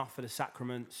like enough of the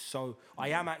sacraments. So I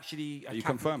am actually a Catholic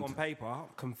confirmed? on paper.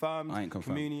 Confirmed. I ain't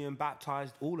confirmed. Communion,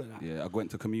 baptized, all of that. Yeah, I went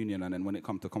to communion, and then when it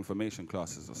come to confirmation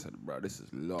classes, I said, bro, this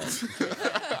is long.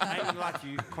 I ain't gonna lie to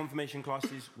you, confirmation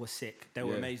classes were sick. They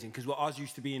were amazing. Because ours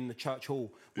used to be in the church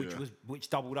hall, which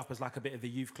doubled up as like a bit of a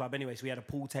youth club anyway. So we had a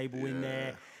pool table in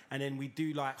there. And then we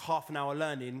do like half an hour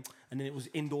learning, and then it was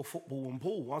indoor football and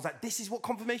pool. I was like, this is what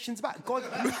confirmation's about. God,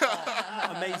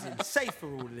 amazing. Safe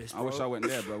for all of this, bro. I wish I went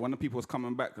there, bro. When the people was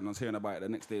coming back and I was hearing about it the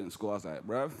next day in school, I was like,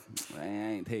 bruv, I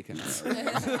ain't taking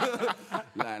it.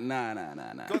 Like,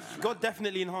 nah. God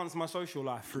definitely enhanced my social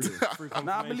life through confirmation.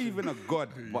 Now, I believe in a God,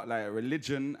 but like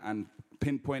religion and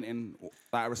pinpointing, like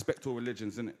I respect all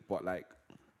religions, innit? But like,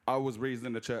 I was raised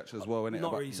in the church as well, innit?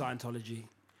 Not really Scientology.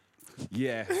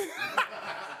 Yeah.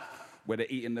 Where they're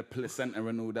eating the placenta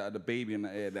and all that, the baby in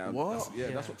the air. What?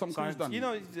 That's what Tom Cruise done. You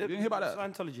know, you didn't hear about that?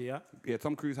 Scientology, yeah? Yeah,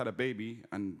 Tom Cruise had a baby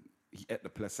and he ate the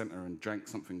placenta and drank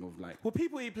something of like... Well,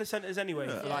 people eat placentas anyway.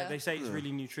 Like they say it's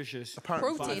really nutritious.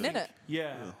 Protein, innit?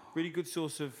 Yeah, really good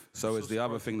source of... So is the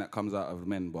other thing that comes out of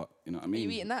men, but you know what I mean?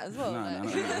 Are you eating that as well? No. I'm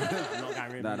not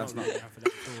going really. Nah, that's not.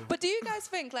 But do you guys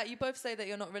think, like, you both say that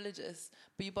you're not religious,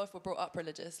 but you both were brought up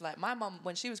religious? Like, my mum,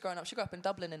 when she was growing up, she grew up in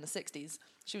Dublin in the 60s.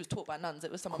 She was taught by nuns.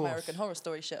 It was some American Horror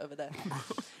Story shit over there.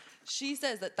 She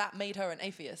says that made her an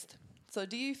atheist. So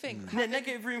do you think...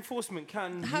 negative reinforcement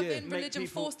can... Having religion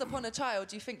forced upon a child,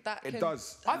 do you think that can... It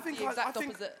does. I think the exact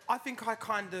opposite. I think I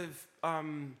kind of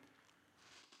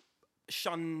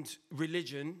shunned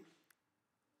religion.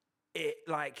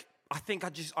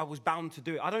 I was bound to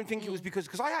do it. I don't think it was because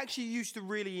I actually used to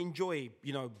really enjoy,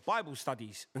 Bible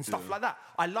studies and stuff like that.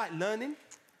 I like learning.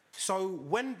 So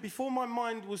before my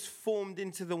mind was formed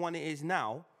into the one it is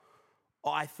now,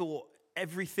 I thought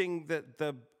everything that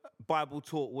the Bible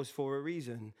taught was for a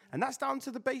reason. And that's down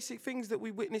to the basic things that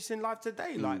we witness in life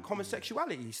today, like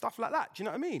homosexuality, stuff like that. Do you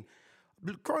know what I mean?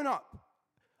 Growing up,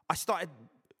 I started,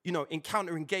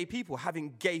 encountering gay people,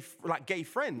 having gay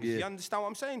friends. You understand what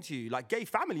I'm saying to you? Like gay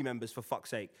family members, for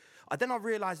fuck's sake. Then I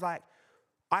realized, I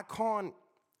can't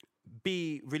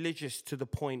be religious to the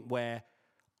point where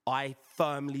I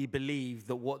firmly believe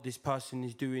that what this person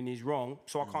is doing is wrong,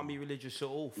 so I can't be religious at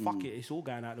all. Fuck it, it's all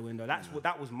going out the window.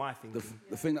 That was my thing.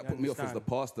 The thing that put me off is the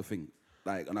pastor thing.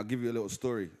 And I'll give you a little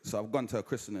story. So I've gone to a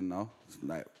christening now,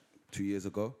 2 years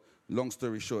ago. Long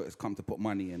story short, it's come to put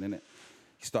money in, innit?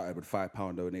 He started with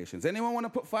 £5 donations. Anyone want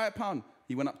to put £5?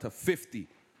 He went up to 50.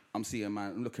 I'm seeing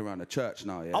man looking around the church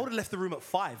now, yeah? I would have left the room at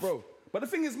 5. Bro, but the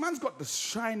thing is, man's got the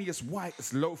shiniest,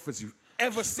 whitest loafers you've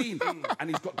ever seen. And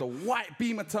he's got the white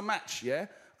Beamer to match, yeah?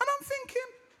 And I'm thinking,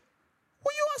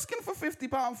 what are you asking for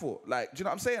 £50 for? Like, do you know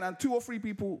what I'm saying? And 2 or 3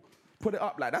 people put it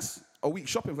up. Like, that's a week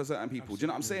shopping for certain people. Do you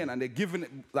know what I'm saying? And they're giving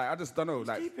it, like, I just don't know.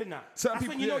 Like, Keeping that. certain That's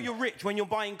people, when you know you're rich, when you're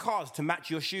buying cars to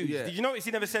match your shoes. Yeah. Did you notice he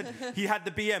never said he had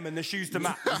the BM and the shoes to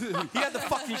match? He had the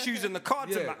fucking shoes and the car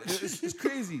to Yeah, match. it's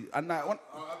crazy. And like, I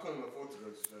couldn't afford to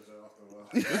go to church after a while.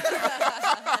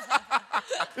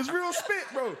 it's real spit,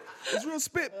 bro. It's real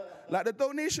spit. Like, the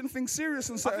donation thing's serious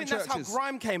in I certain think churches. that's how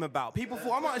grime came about. People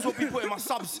thought I might as well be putting my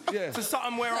subs to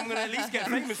something where I'm going to at least get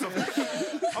famous of it.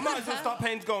 I might as well start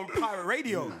paying to go on pirate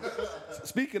radio.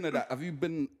 Speaking of that, have you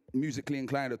been musically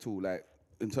inclined at all? Like,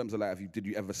 in terms of like, did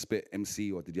you ever spit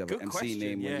MC or did you have Good an MC question,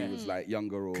 name when yeah. you was like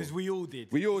younger? Or Because we all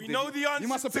did. we all we did. know the answer You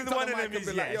must have to picked the up one the of mic them and is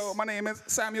been like, yes. yo, my name is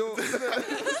Samuel.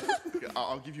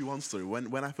 I'll give you one story.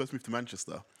 When I first moved to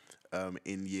Manchester,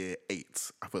 in year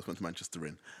 8, I first went to Manchester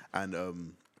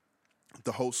and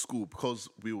the whole school, because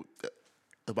we were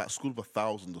about a school of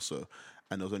 1,000 or so,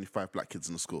 and there was only 5 black kids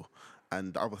in the school.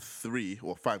 And the other 3,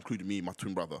 or 5, including me, my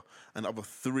twin brother, and the other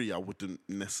 3, I wouldn't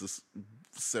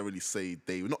necessarily say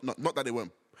they were, not that they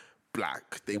weren't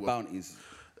black, they were bounties.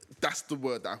 That's the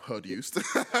word that I've heard used. It's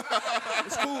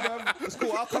cool, man. It's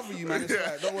cool. I'll cover you, man. It's all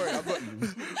right. Don't worry, I've got you.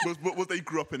 but they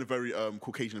grew up in a very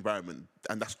Caucasian environment,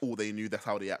 and that's all they knew. That's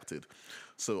how they acted.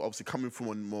 So obviously, coming from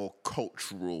a more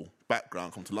cultural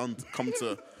background, come to London,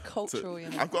 Cultural, you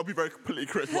know. I've got to be very politically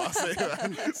correct what I say.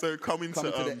 Man. So coming to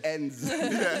the ends.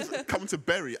 Yes, coming to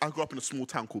Bury. I grew up in a small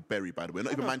town called Bury, by the way,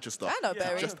 not even Manchester. I know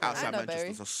Bury. Just I outside know Manchester,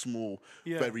 Bury. it's a small,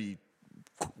 Yeah. very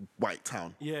white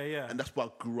town. Yeah. And that's where I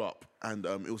grew up. And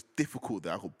it was difficult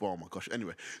there. I got, oh my gosh.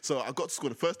 Anyway, so I got to school.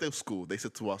 The first day of school, they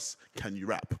said to us, "Can you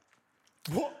rap?"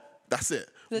 What? That's it.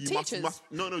 The you teachers?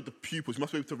 No, the pupils. You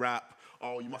must be able to rap.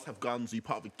 Oh, you must have guns. Are you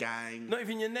part of a gang? Not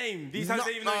even your name. These guys don't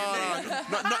even know your name.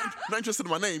 Not interested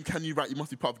in my name. Can you rap? You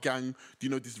must be part of a gang. Do you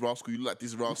know this rascal? You like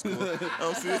this rascal?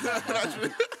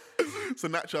 So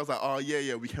naturally, I was like, oh,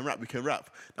 yeah, we can rap.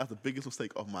 That's the biggest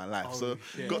mistake of my life. So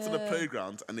got to the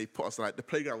playground, and they put us, like, the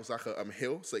playground was like a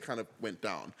hill, so it kind of went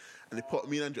down. And they put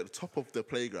me and Andrew at the top of the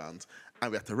playground,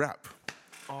 and we had to rap.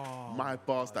 Oh, my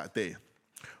bars that day,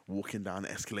 walking down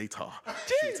the escalator,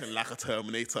 shooting like a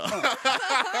Terminator. Lyrics.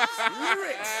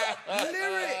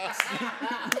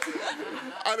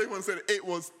 I don't want to say it. It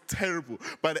was terrible.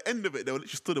 By the end of it, they were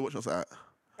literally stood there watching us like,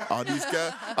 are these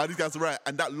guys right?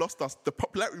 And that lost us the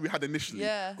popularity we had initially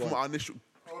from our initial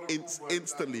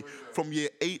instantly from year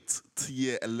 8 to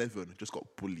year 11 just got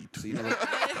bullied. So you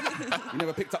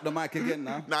never picked up the mic again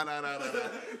now? No.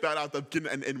 That was the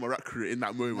beginning and end of my rap career in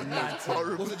that moment.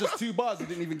 Was it just 2 bars you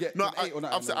didn't even get? No, 8 or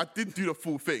 9? I did do the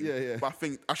full thing. Yeah. But I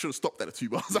think I should have stopped at the 2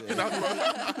 bars. That'd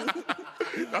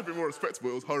be more respectable.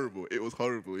 It was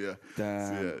horrible. Yeah. Damn.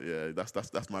 So, yeah.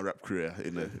 That's my rap career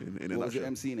in a nutshell. What was your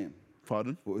MC name?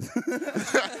 Pardon? What was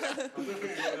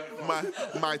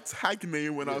my tag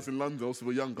name when I was in London, also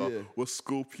we were younger, was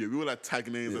Scorpio. We all had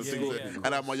tag names and things. And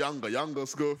I had my younger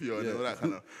Scorpio and all that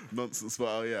kind of nonsense.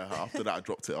 But after that, I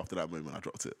dropped it. After that moment, I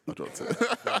dropped it.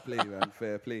 Fair play, man.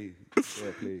 Fair play.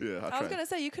 Yeah, I was going to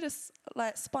say, you could have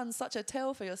like spun such a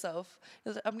tale for yourself.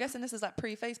 I'm guessing this is like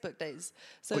pre-Facebook days.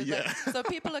 So, so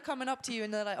people are coming up to you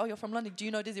and they're like, oh, you're from London. Do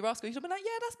you know Dizzy Rascal? You should be like,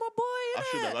 yeah, that's my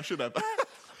boy. I should have. Like,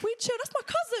 we chill. That's my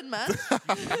cousin, man.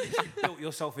 You built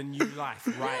yourself a new life,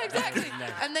 right? Yeah, exactly.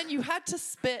 And then you had to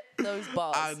spit those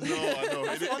bars. I know.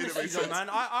 That's honestly, though, man.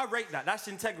 I rate that. That's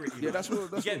integrity. Yeah, that's real.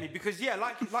 You get me? Because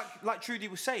like Trudy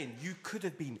was saying, you could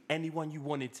have been anyone you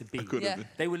wanted to be. I could have been.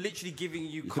 They were literally giving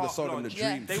you could have carte sold them the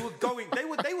blanche. dream.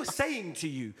 They were saying to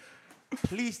you,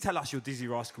 please tell us you're Dizzy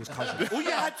Rascal's cousin. All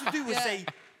you had to do was say,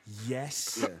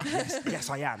 yes,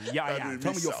 I am. Yeah, I am.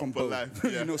 Tell me you're from Bow.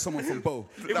 You know someone from Bow.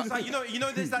 It was like, you know,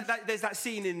 there's that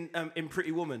scene in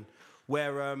Pretty Woman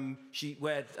where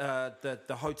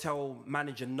the hotel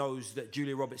manager knows that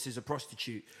Julia Roberts is a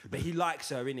prostitute, but he likes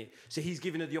her, innit? So he's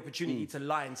giving her the opportunity to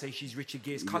lie and say she's Richard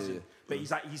Gere's cousin. Yeah. But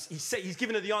he's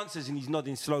giving her the answers and he's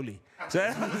nodding slowly. So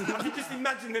I can just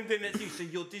imagine them doing that to you. So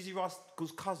you're Dizzy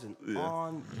Rascal's cousin,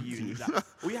 aren't you? Like,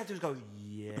 all you had to do was go,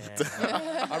 yeah.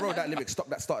 I wrote that lyric, stop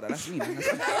that, start that. That's me, man.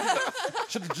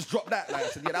 Should have just dropped that. Like I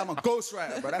said, I'm a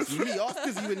ghostwriter, bro. That's me. Ask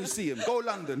Dizzy when you see him. Go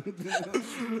London.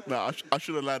 No, I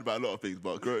should have lied about a lot of things,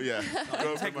 but growing up in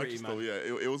Integrity, Manchester, man.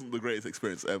 it wasn't the greatest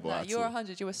experience ever. No, at you were all.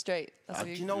 100. You were straight. That's Do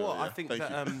you know what? I think Thank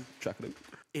that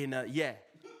you.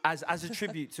 as a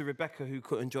tribute to Rebecca, who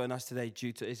couldn't join us today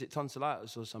due to, is it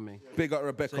tonsillitis or something? Big up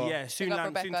Rebecca. So yeah, soon Big up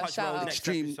soon Rebecca, touch shout road out. next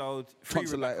Extreme episode. Free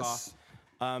tonsillitis.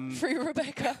 Free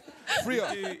Rebecca. Free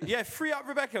up. Free up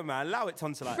Rebecca, man. Allow it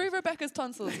tonsillitis. Free Rebecca's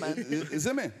tonsils, man. Is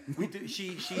it me? We do.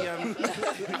 She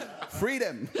Free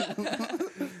them.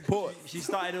 Pause. She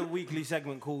started a weekly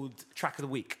segment called Track of the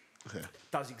Week. Okay.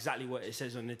 Does exactly what it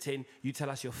says on the tin. You tell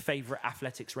us your favourite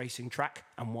athletics racing track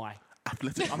and why.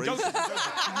 Athletic I'm race. joking.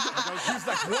 He's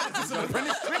like, what? Is this an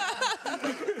apprentice trick?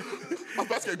 I'm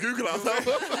about to get Google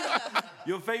out.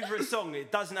 Your favourite song?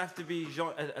 It doesn't have to be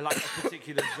like a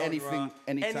particular genre. Anything,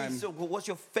 anytime. Any song. But what's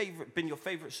your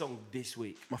favourite song this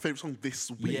week? My favourite song this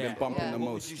week. Been bumping Yeah. the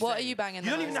What most. would you What say? are you banging You the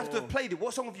don't even most? have to have played it.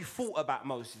 What song have you thought about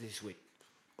most this week?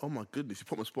 Oh my goodness, you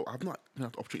put me on the spot. I've not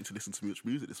had the opportunity to listen to much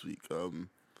music this week.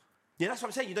 Yeah, that's what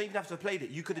I'm saying. You don't even have to have played it.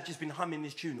 You could have just been humming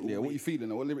this tune all Yeah, week. what you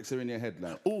feeling? What lyrics are in your head?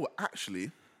 Like, Oh, actually,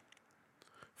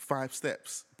 5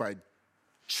 Steps by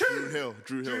Drew Hill.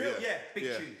 Drew Hill, yeah. Big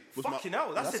tune. Was my- Fucking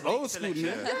hell, that's a old big school, selection.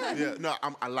 yeah. Yeah, no,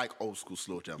 I like old school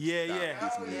slow jams. Yeah, That yeah.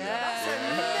 beats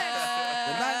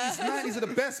me, the 90s are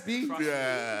the best, B.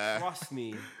 Yeah. Trust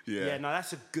me. Yeah. Yeah, no,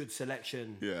 that's a good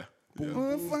selection. Yeah. Boom,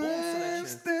 boom, boom selection.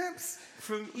 Steps.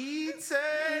 From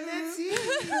eternity.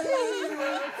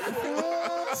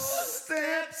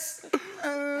 Steps.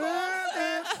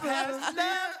 Past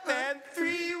love and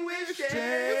 3 wishes.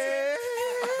 Three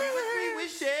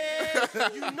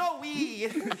wishes. You know we.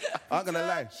 I'm gonna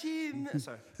lie.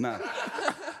 Sorry. Nah.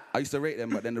 I used to rate them,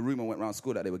 but then the rumor went around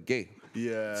school that they were gay.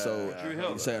 Yeah. So Drew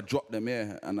Hill. you say I dropped them,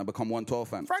 yeah, and I become 112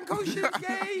 fan. Frank Ocean's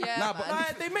gay. Yeah, Nah, man. but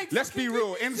Like, they make let's be fucking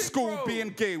real. good In music, school, bro. being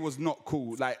gay was not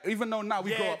cool. Like, even though now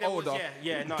we Yeah, grow up there was- older,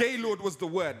 yeah, no, Gaylord was the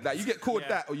word. Like, you get called Yeah.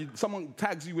 that, or someone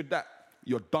tags you with that,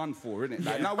 you're done for, innit?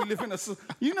 Like, now we live in a,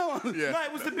 you know. Yeah. No,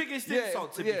 it was the biggest Yeah,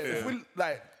 insult to yeah. be fair. If we,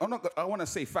 like, I want to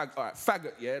say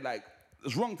faggot, yeah. Like,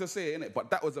 it's wrong to say, innit? But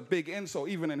that was a big insult,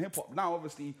 even in hip hop. Now,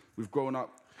 obviously, we've grown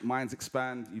up, minds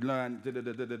expand, you learn, Do you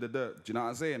know what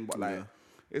I'm saying? But like,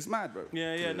 it's mad, bro.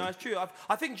 Yeah, no, it's true.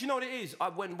 I think, do you know what it is?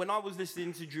 When I was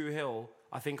listening to Drew Hill,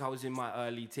 I think I was in my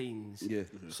early teens. Yeah.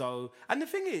 So, and the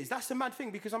thing is, that's the mad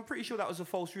thing, because I'm pretty sure that was a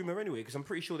false rumor anyway, because I'm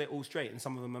pretty sure they're all straight and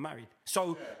some of them are married.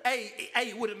 So, A,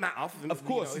 it wouldn't matter. Of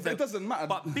course, if it doesn't matter.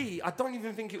 But B, I don't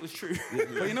even think it was true. But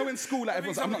you know, in school, like,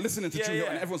 everyone's like, I'm not listening to Yeah, Drew Hill,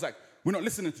 yeah. and everyone's like, we're not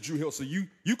listening to Drew Hill, so you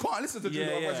can't listen to Drew Yeah,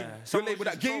 Hill, otherwise yeah. you're Someone's labeled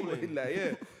that just gay. trolling. Like,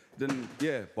 yeah. Then,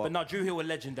 yeah, But no, Drew Hill were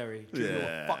legendary. Drew Hill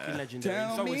were fucking legendary.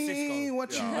 Tell so was me Cisco.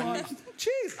 what you want.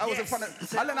 Jeez, I was in front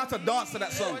of. I learned how to dance to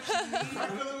that song.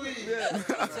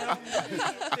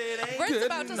 Brent's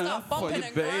about to enough start for bumping you,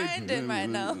 and babe. grinding right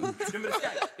now. Remember the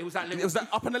skate? It was that little... It was that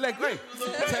up in the leg, right?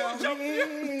 Tell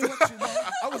me what you want.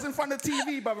 I was in front of the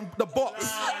TV, but the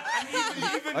box.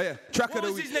 Even, Oh yeah, track what of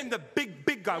the was week. his name? The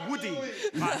big guy, Woody.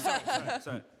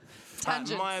 Sorry.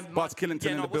 Tangents. Bart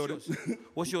Killington in the what's building. yours?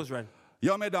 What's yours, Ren?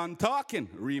 Yo, me done talking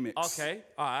remix. Okay,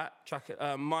 all right. Track it.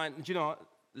 Mine. Do you know what?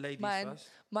 Ladies first.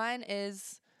 Mine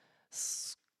is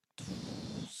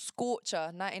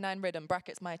Scorcher 99 Rhythm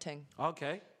brackets my ting.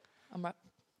 Okay. I'm right.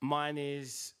 Mine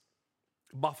is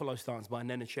Buffalo Stance by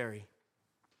Nena Cherry.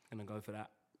 Gonna go for that.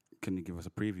 Can you give us a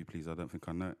preview, please? I don't think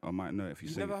I know. I might know it if you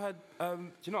You've sing. never heard? Do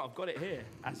you know what? I've got it here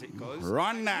as it goes.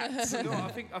 Run that. You know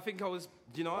what? I think I was.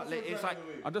 Do you know what? Like, it's like.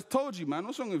 I just told you, man.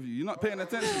 What's wrong with you? You're not paying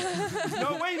attention.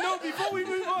 No, wait, no. Before we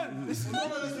move on. We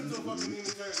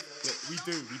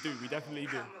do. We definitely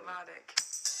do.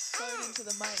 Going into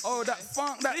the mic. Oh, that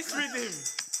funk. That. This rhythm.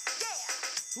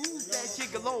 Who's that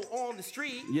gigolo on the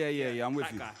street? Yeah. I'm with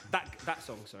That you. guy. That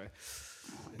song. Sorry.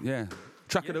 Yeah.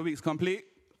 Track of the week's complete.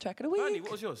 Track of the Bernie, week.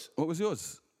 what was yours? What was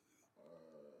yours?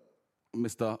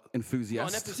 Mr. Not an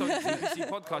Enthusiast. episode of the BBC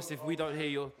podcast if we don't hear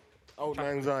your. Old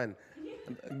Lang Syne.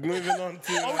 Moving on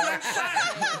to.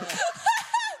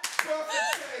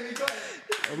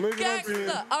 Moving on to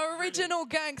Gangster, original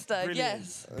gangster,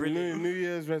 yes. New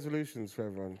Year's resolutions for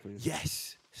everyone, please.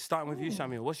 Yes. Starting with you,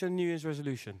 Samuel. What's your New Year's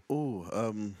resolution?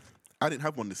 I didn't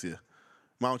have one this year.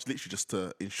 Mine was literally just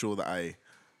to ensure that I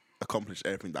accomplished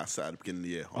everything that I set at the beginning of the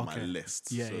year on my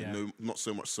list. Yeah, so yeah. No, not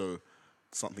so much so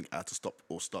something I had to stop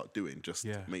or start doing. Just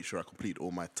make sure I complete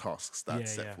all my tasks that I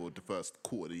set for the first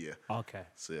quarter of the year. Okay.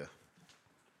 So yeah.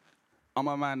 I'm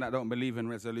a man that don't believe in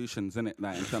resolutions, innit?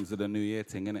 Like, in terms of the New Year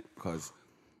thing, innit? Because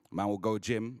man will go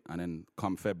gym, and then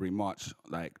come February, March,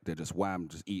 like, they're just wham,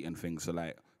 just eating things. So,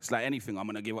 like, it's like anything. I'm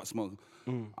going to give up smoke.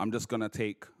 I'm just going to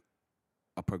take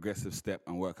a progressive step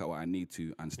and work out what I need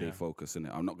to and stay focused,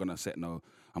 innit? I'm not going to set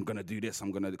I'm going to do this,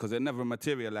 because it never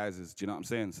materializes, do you know what I'm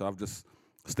saying? So I've just,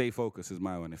 stay focused is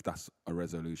my one, if that's a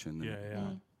resolution. innit?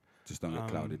 Yeah. Just don't get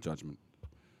clouded judgment.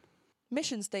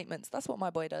 Mission statements, that's what my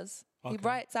boy does. He Okay.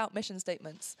 writes out mission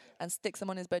statements and sticks them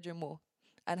on his bedroom wall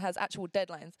and has actual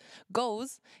deadlines.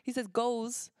 Goals, he says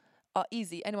goals are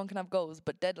easy. Anyone can have goals,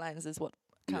 but deadlines is what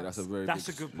Yeah, counts. that's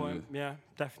a good point. Yeah,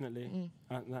 definitely.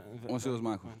 What's yours,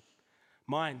 Michael?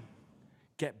 Mine.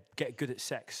 Get good at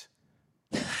sex.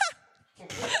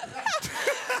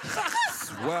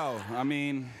 Well, I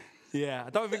mean, Yeah, I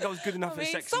don't think I was good enough I at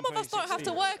mean, sex. some of us don't have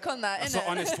to work on that, that's innit? an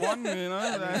honest one, you know.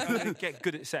 I'm gonna get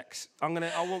good at sex. I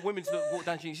want women to walk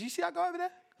down the street. You see that guy over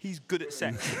there? He's good at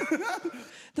sex.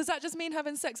 Does that just mean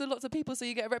having sex with lots of people so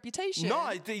you get a reputation?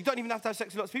 No, you don't even have to have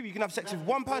sex with lots of people. You can have sex with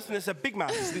one person that's a big man.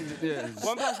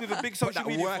 One person with a big social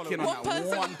media working following. on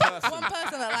that one person. One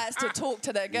person that likes to talk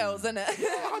to their girls, innit?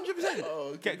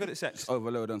 100%. Get good at sex.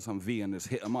 Overload on some V and just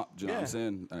hit them up. Do you know what I'm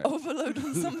saying? Like, Overload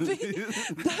on something.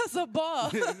 That's a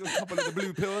bar. a couple of the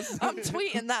blue pills. I'm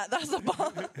tweeting that. That's a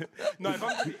bar. No, if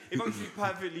I'm to be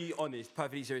perfectly honest,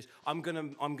 perfectly serious, I'm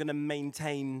gonna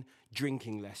maintain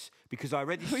drinking less because I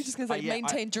already. We're just gonna say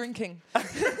maintain drinking.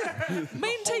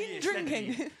 Maintain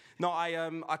drinking. No,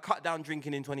 I cut down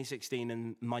drinking in 2016,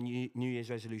 and my New Year's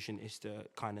resolution is to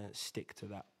kind of stick to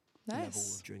that level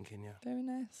of drinking. Yeah. Very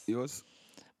nice. Yours?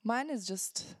 Mine is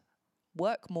just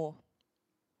work more.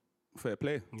 Fair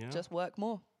play. Yeah. Just work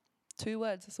more. 2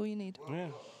 words. That's all you need. Yeah.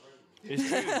 It's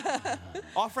true.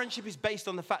 Our friendship is based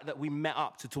on the fact that we met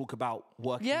up to talk about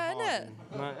working hard. Yeah,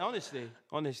 innit?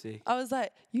 Honestly. I was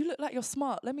like, you look like you're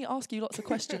smart. Let me ask you lots of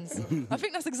questions. I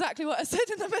think that's exactly what I said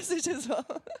in the message as well.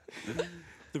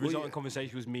 The resulting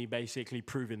conversation was me basically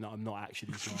proving that I'm not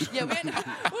actually smart. Yeah, we ended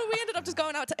up just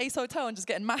going out to Ace Hotel and just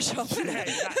getting mashed up. Yeah,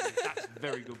 exactly. That's a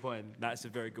very good point. That's a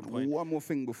very good point. One more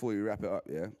thing before we wrap it up,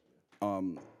 yeah.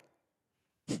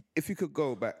 If you could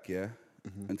go back,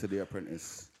 into The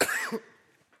Apprentice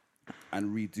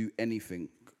and redo anything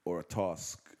or a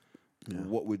task,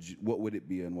 what would it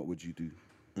be and what would you do?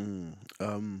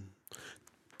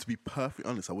 To be perfectly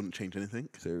honest, I wouldn't change anything.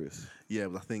 Serious? Yeah,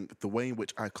 but I think the way in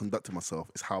which I conducted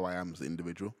myself is how I am as an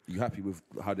individual. You happy with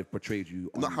how they've portrayed you?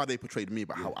 Not how they portrayed me,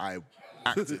 but how I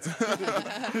acted.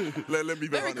 let me be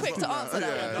Very honest. quick to answer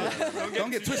that. Don't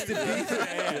get twisted, Pete.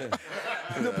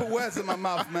 Don't put words in my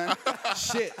mouth, man.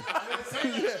 Shit.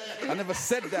 I never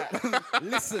said that.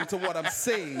 Listen to what I'm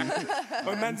saying.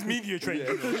 My man's media trained.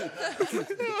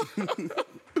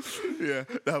 Yeah,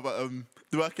 no, but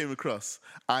the way I came across,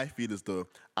 I feel as though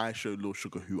I showed Lil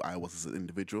Sugar who I was as an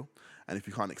individual, and if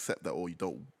you can't accept that or you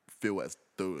don't feel as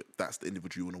though that's the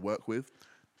individual you want to work with,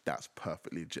 that's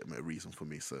perfectly legitimate reason for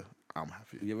me, so I'm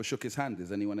happy. You ever shook his hand?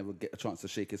 Does anyone ever get a chance to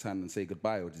shake his hand and say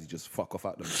goodbye, or does he just fuck off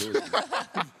out the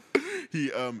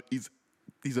door?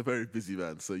 He's a very busy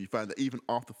man, so you find that even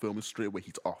after filming, straight away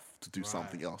he's off to do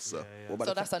something else. So,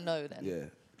 So that's a no then. Yeah.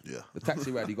 Yeah. The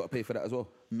taxi ride, you got to pay for that as well?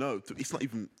 No, it's not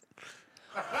even...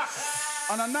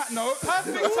 And on that note,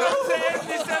 perfect time to end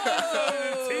this episode of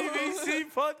the TVC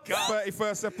podcast.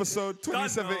 31st episode,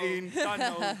 2017. Done.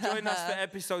 Join us for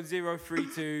episode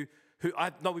 032.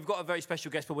 We've got a very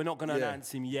special guest, but we're not going to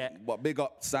announce him yet. But big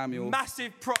up Samuel.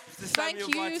 Massive props to Samuel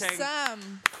Thank you, Boateng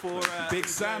Sam. For, Big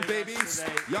Sam, baby.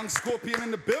 Young Scorpion in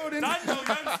the building. Young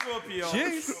Scorpion.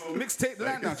 Jeez. Mixtape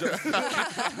land now.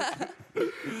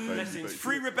 Blessings.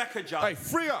 Free Rebecca Jump. Hey,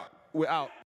 free up. We're out.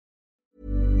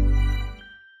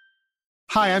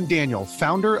 Hi, I'm Daniel,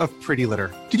 founder of Pretty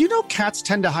Litter. Did you know cats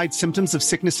tend to hide symptoms of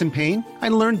sickness and pain? I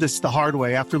learned this the hard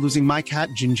way after losing my cat,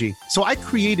 Gingy. So I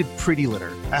created Pretty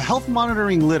Litter, a health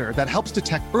monitoring litter that helps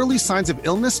detect early signs of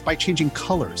illness by changing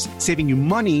colors, saving you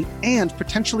money and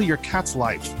potentially your cat's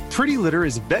life. Pretty Litter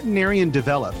is veterinarian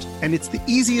developed, and it's the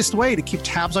easiest way to keep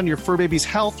tabs on your fur baby's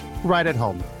health right at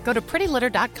home. Go to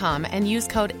prettylitter.com and use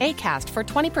code ACAST for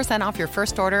 20% off your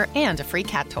first order and a free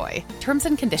cat toy. Terms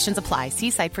and conditions apply. See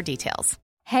site for details.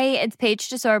 Hey, it's Paige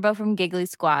DeSorbo from Giggly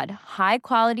Squad. High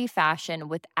quality fashion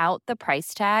without the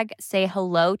price tag. Say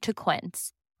hello to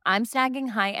Quince. I'm snagging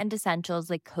high-end essentials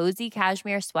like cozy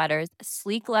cashmere sweaters,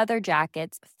 sleek leather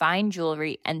jackets, fine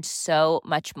jewelry, and so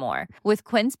much more. With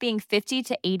Quince being 50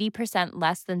 to 80%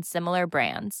 less than similar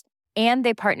brands. And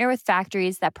they partner with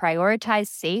factories that prioritize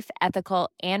safe, ethical,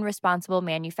 and responsible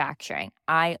manufacturing.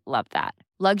 I love that.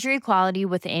 Luxury quality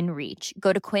within reach.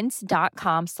 Go to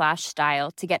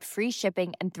quince.com/style to get free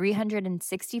shipping and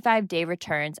 365-day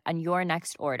returns on your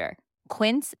next order.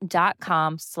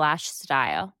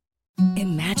 Quince.com/style.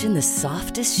 Imagine the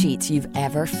softest sheets you've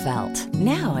ever felt.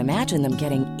 Now imagine them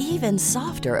getting even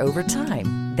softer over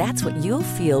time. That's what you'll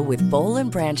feel with Boll &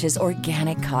 Branch's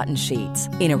organic cotton sheets.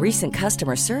 In a recent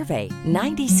customer survey,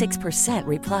 96%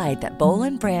 replied that Boll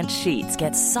 & Branch sheets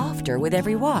get softer with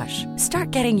every wash.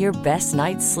 Start getting your best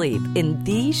night's sleep in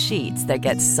these sheets that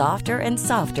get softer and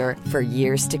softer for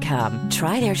years to come.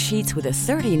 Try their sheets with a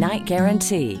 30-night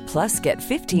guarantee. Plus, get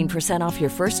 15% off your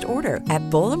first order at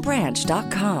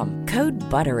bollandbranch.com. Code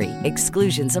BUTTERY.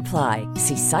 Exclusions apply.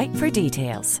 See site for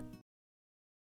details.